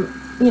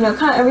 you know,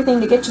 kind of everything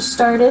to get you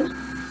started.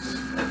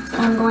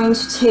 I'm going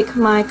to take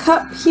my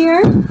cup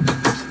here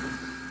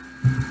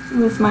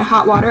with my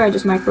hot water. I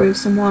just microwaved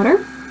some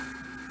water.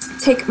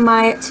 take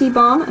my tea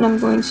bomb and I'm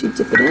going to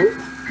dip it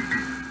in.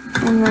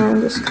 And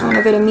then just kind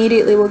of it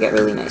immediately will get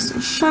really nice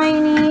and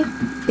shiny.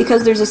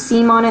 Because there's a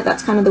seam on it,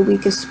 that's kind of the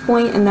weakest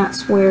point, and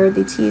that's where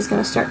the tea is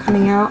going to start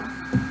coming out.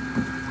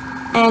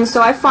 And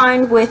so I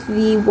find with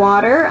the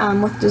water,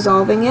 with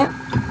dissolving it,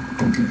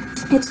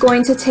 it's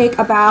going to take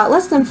about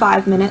less than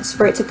 5 minutes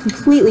for it to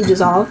completely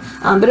dissolve,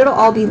 but it'll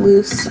all be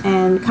loose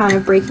and kind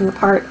of breaking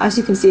apart. As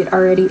you can see, it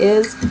already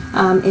is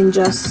in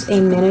just a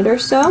minute or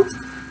so.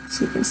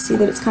 So you can see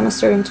that it's kind of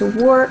starting to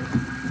warp.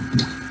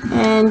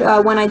 And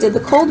when I did the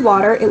cold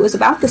water, it was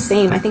about the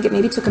same. I think it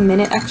maybe took a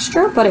minute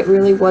extra, but it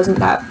really wasn't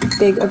that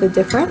big of a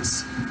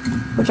difference,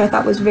 which I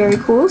thought was very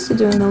cool. So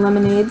doing the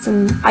lemonades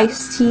and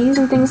iced teas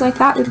and things like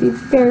that would be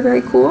very,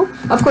 very cool.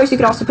 Of course, you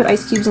could also put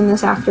ice cubes in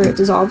this after it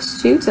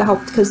dissolves too, to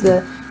help, because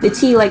the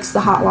tea likes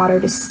the hot water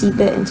to steep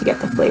it and to get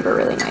the flavor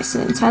really nice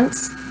and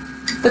intense.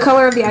 The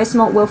color of the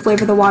Isomalt will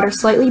flavor the water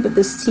slightly, but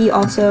this tea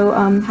also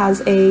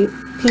has a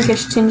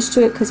pinkish tinge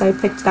to it because I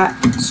picked that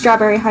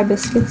strawberry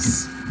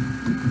hibiscus.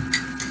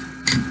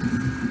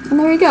 And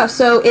there you go.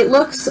 So it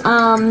looks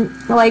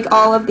like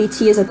all of the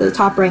tea is at the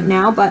top right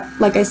now, but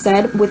like I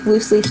said, with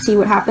loose leaf tea,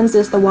 what happens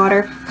is the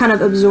water kind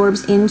of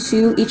absorbs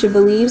into each of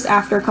the leaves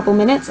after a couple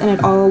minutes, and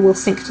it all will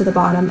sink to the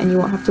bottom, and you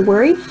won't have to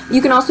worry.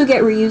 You can also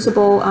get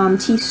reusable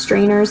tea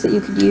strainers that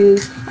you could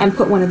use and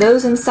put one of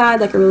those inside,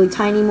 like a really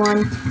tiny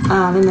one,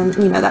 and then,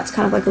 you know, that's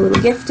kind of like a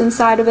little gift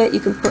inside of it. You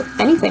can put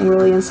anything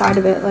really inside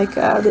of it, like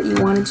that you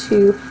wanted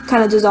to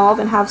kind of dissolve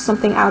and have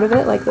something out of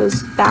it, like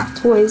those bath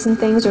toys and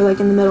things, or like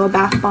in the middle of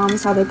bath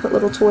bombs, how they put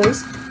little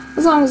toys,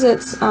 as long as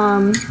it's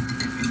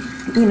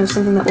you know,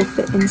 something that will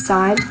fit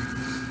inside.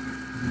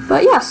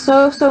 But yeah,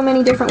 so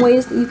many different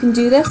ways that you can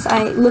do this.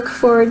 I look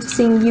forward to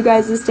seeing you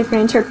guys'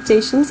 different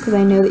interpretations, because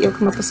I know that you'll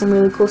come up with some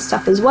really cool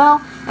stuff as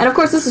well. And of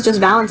course, this is just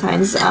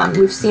Valentine's.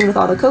 We've seen with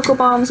all the cocoa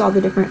bombs, all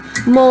the different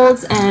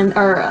molds and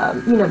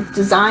you know,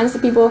 designs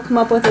that people come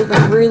up with. It's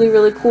been really,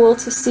 really cool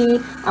to see.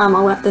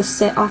 I'll let this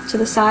sit off to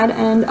the side,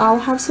 and I'll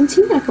have some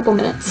tea in a couple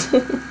minutes.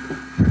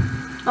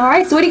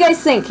 Alright, so what do you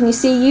guys think? Can you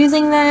see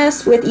using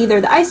this with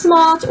either the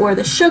Isomalt or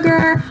the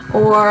sugar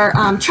or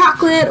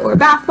chocolate or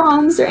bath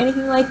bombs or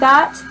anything like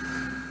that?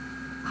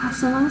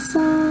 Awesome,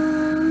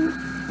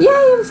 awesome. Yay,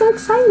 I'm so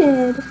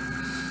excited.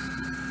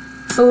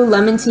 Oh,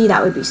 lemon tea,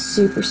 that would be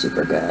super,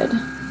 super good.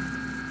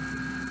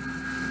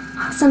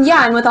 Awesome,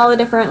 yeah, and with all the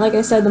different, like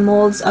I said, the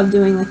molds of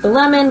doing like the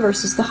lemon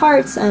versus the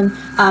hearts, and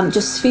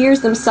just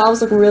spheres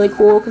themselves look really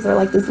cool because they're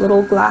like these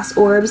little glass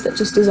orbs that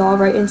just dissolve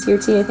right into your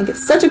tea. I think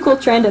it's such a cool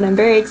trend, and I'm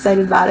very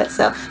excited about it.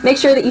 So make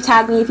sure that you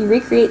tag me if you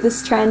recreate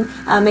this trend.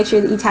 Make sure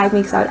that you tag me,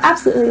 because I would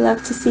absolutely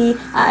love to see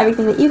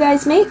everything that you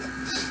guys make.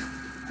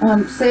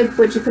 Sid,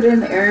 would you put it in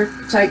the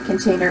airtight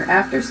container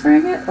after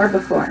spraying it or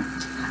before?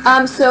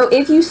 So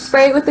if you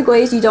spray it with the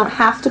glaze, you don't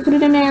have to put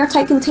it in an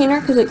airtight container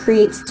because it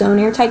creates its own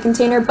airtight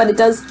container, but it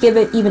does give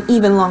it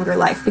even longer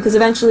life, because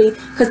eventually,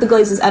 because the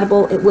glaze is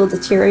edible, it will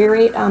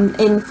deteriorate.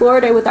 In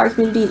Florida, with our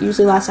humidity, it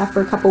usually lasts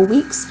after a couple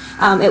weeks.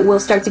 It will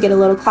start to get a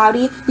little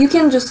cloudy. You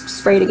can just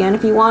spray it again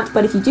if you want,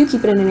 but if you do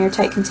keep it in an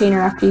airtight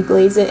container after you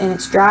glaze it and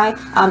it's dry,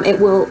 it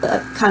will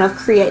kind of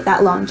create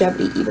that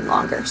longevity even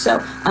longer.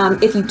 So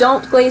if you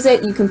don't glaze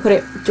it, you can put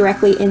it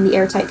directly in the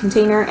airtight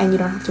container, and you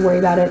don't have to worry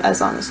about it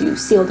as long as you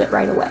sealed it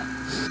right away.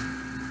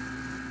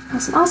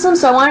 Awesome, awesome.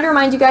 So I wanted to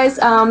remind you guys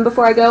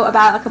before I go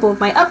about a couple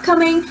of my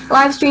upcoming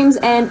live streams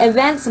and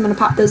events. I'm going to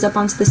pop those up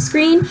onto the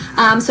screen.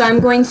 So I'm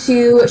going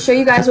to show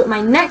you guys what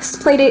my next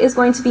Playdate is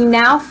going to be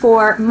now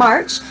for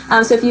March.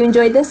 So if you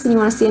enjoyed this and you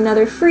want to see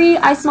another free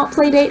Isomalt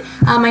Playdate,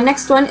 my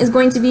next one is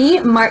going to be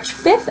March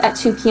 5th at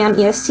 2 p.m.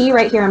 EST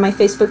right here on my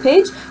Facebook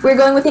page. We're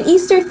going with an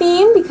Easter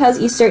theme because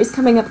Easter is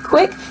coming up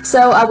quick.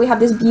 So we have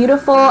this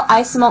beautiful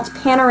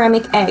Isomalt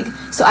panoramic egg.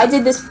 So I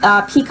did this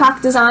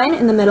peacock design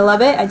in the middle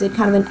of it. I did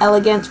kind of an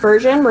elegant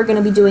version. We're going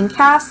to be doing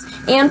cast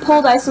and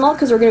pulled Isomalt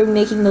because we're going to be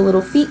making the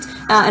little feet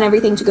and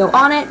everything to go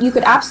on it. You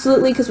could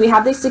absolutely, because we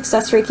have this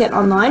accessory kit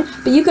online,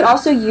 but you could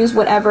also use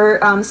whatever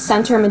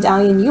center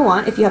medallion you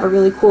want. If you have a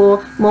really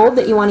cool mold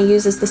that you want to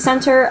use as the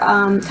center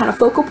kind of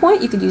focal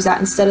point, you could use that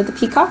instead of the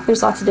peacock.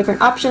 There's lots of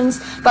different options,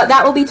 but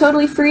that will be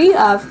totally free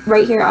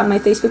right here on my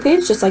Facebook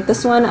page, just like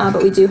this one,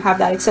 but we do have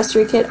that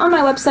accessory kit on my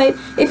website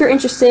if you're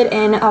interested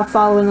in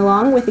following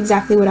along with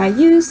exactly what I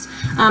used.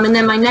 And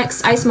then my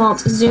next Isomalt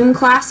Zoom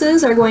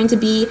classes are going to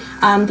be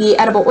the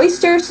edible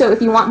oyster. So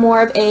if you want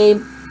more of a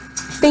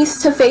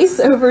face-to-face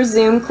over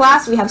Zoom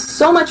class, we have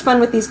so much fun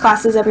with these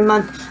classes every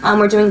month.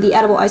 We're doing the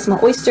edible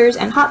Isomalt oysters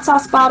and hot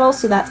sauce bottles,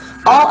 so that's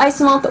all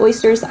Isomalt, the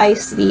oysters, the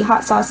ice, the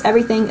hot sauce,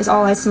 everything is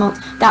all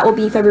Isomalt. That will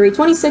be February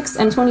 26th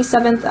and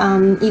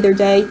 27th, either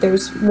day.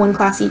 There's one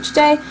class each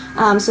day,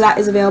 so that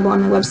is available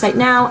on my website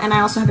now. And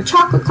I also have a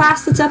chocolate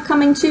class that's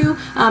upcoming too,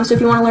 so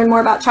if you want to learn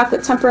more about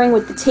chocolate tempering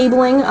with the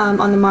tabling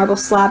on the marble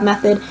slab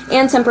method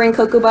and tempering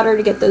cocoa butter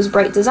to get those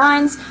bright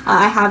designs,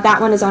 I have that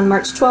one is on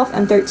March 12th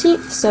and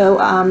 13th, so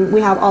we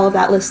have all of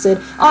that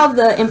listed. All of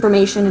the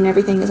information and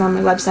everything is on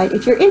my website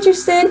if you're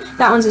interested.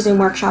 That one's a Zoom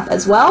workshop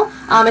as well.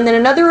 And then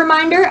another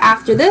reminder,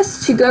 after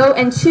this to go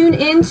and tune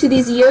in to the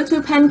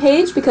Zioto Pen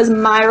page, because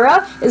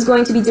Myra is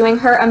going to be doing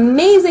her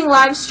amazing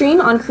live stream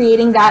on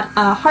creating that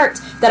heart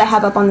that I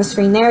have up on the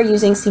screen there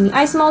using Simi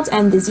Isomalt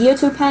and the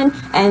Zioto Pen,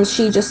 and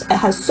she just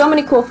has so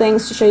many cool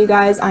things to show you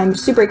guys. I'm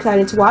super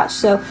excited to watch,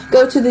 so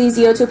go to the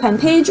Zioto Pen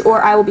page,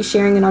 or I will be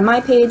sharing it on my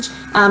page,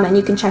 and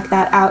you can check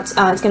that out.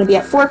 It's going to be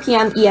at 4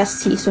 p.m.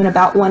 EST, so in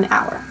about 1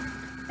 hour.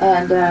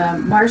 And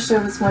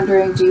Marcia was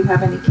wondering, do you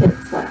have any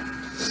kits left?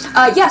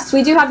 Yes,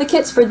 we do have the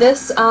kits for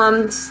this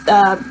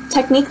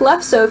technique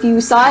left, so if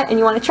you saw it and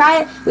you want to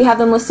try it, we have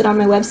them listed on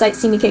my website,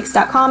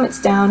 simicakes.com. It's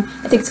down.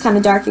 I think it's kind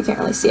of dark. You can't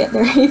really see it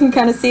there. You can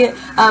kind of see it,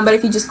 but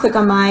if you just click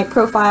on my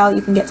profile,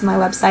 you can get to my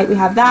website. We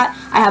have that.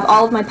 I have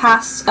all of my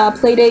past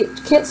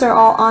Playdate kits are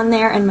all on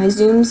there, and my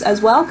Zooms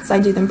as well, because I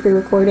do them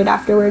pre-recorded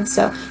afterwards,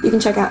 so you can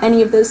check out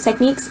any of those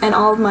techniques, and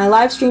all of my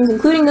live streams,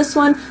 including this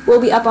one,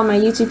 will be up on my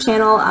YouTube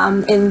channel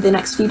in the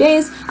next few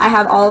days. I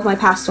have all of my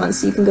past ones,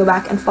 so you can go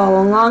back and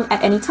follow along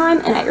at any time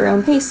and at your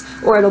own pace,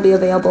 or it'll be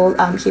available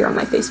here on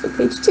my Facebook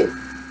page too.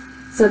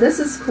 So this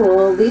is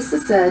cool. Lisa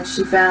said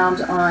she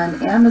found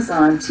on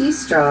Amazon tea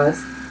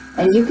straws,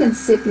 and you can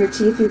sip your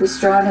tea through the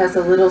straw. It has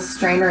a little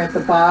strainer at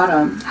the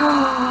bottom.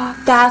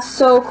 That's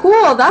so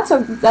cool. That's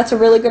a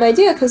really good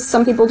idea, because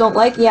some people don't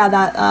like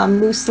that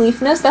loose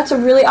leafness. That's a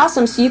really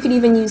awesome. So you could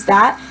even use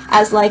that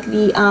as like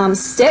the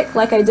stick,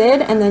 like I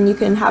did, and then you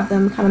can have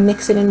them kind of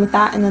mix it in with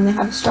that, and then they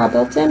have a straw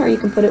built in, or you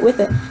can put it with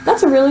it.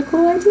 That's a really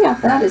cool idea.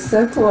 That is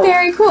so cool.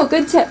 Very cool.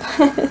 Good tip.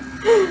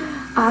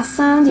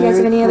 Awesome. Do you guys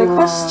have any other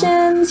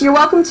questions? You're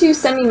welcome to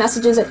send me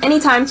messages at any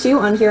time too,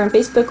 on here on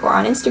Facebook or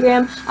on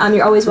Instagram.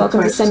 You're always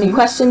welcome to send me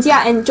questions.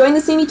 Yeah, and join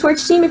the Simi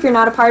Torch team if you're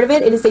not a part of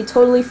it. It is a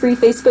totally free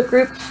Facebook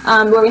group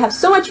where we have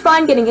so much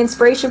fun getting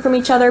inspiration from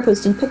each other,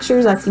 posting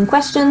pictures, asking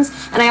questions,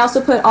 and I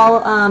also put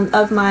all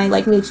of my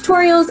new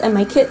tutorials and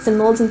my kits and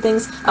molds and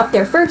things up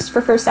there first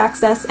for first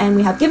access, and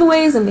we have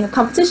giveaways and we have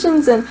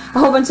competitions and a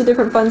whole bunch of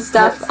different fun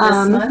stuff.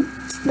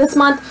 This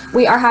month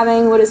we are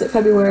having, what is it,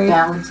 February?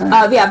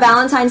 Valentine's. Yeah,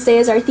 Valentine's Day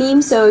is our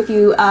theme, so if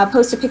you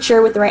post a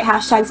picture with the right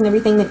hashtags and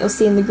everything that you'll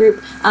see in the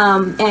group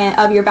and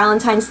of your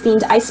Valentine's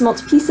themed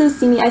Isomalt pieces,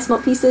 Simi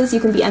Isomalt pieces, you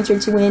can be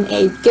entered to win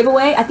a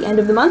giveaway at the end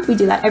of the month. We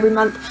do that every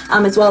month,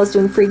 as well as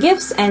doing free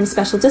gifts and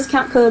special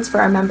discount codes for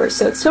our members.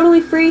 So it's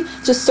totally free.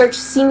 Just search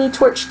Simi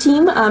Torch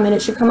Team and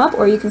it should come up,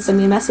 or you can send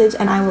me a message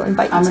and I will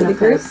invite you to the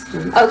group.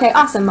 Okay,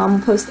 awesome. Mom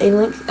will post a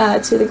link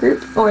to the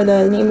group, or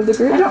the name of the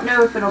group. I don't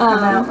know if it'll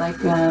come out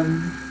like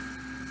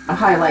a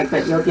highlight,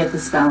 but you'll get the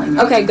spelling.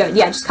 Okay, good.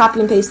 Yeah, just copy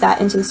and paste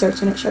that into the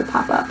search and it should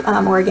pop up.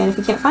 Or again, if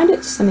you can't find it,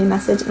 just send me a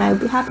message and I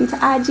would be happy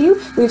to add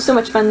you. We have so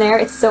much fun there.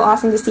 It's so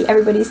awesome to see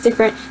everybody's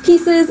different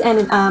pieces and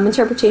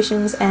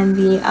interpretations, and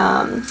the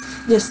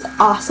just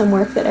awesome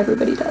work that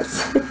everybody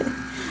does.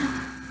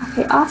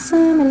 Okay,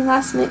 awesome. Any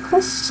last minute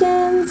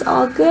questions?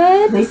 All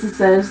good? Lisa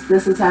says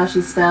this is how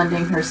she's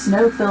spending her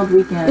snow-filled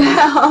weekend.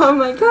 Oh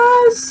my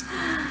gosh.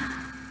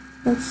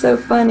 That's so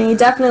funny.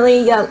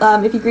 Definitely,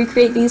 yeah, if you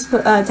recreate these,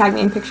 tag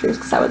me in pictures,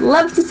 because I would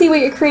love to see what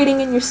you're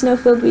creating in your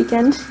snow-filled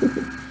weekend.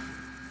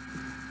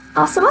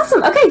 Awesome,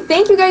 awesome. Okay,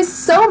 thank you guys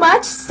so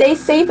much. Stay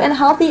safe and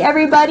healthy,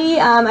 everybody.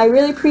 I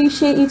really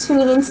appreciate you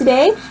tuning in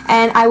today,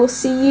 and I will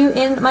see you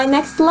in my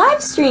next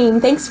live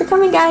stream. Thanks for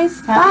coming, guys.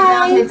 Happy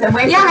Bye.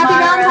 Valentine's Day.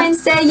 Happy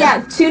Valentine's Day.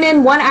 Yeah, tune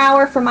in 1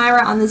 hour for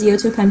Myra on the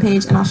Zioto Pen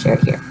page, and I'll share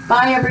it here.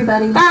 Bye,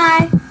 everybody.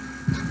 Bye.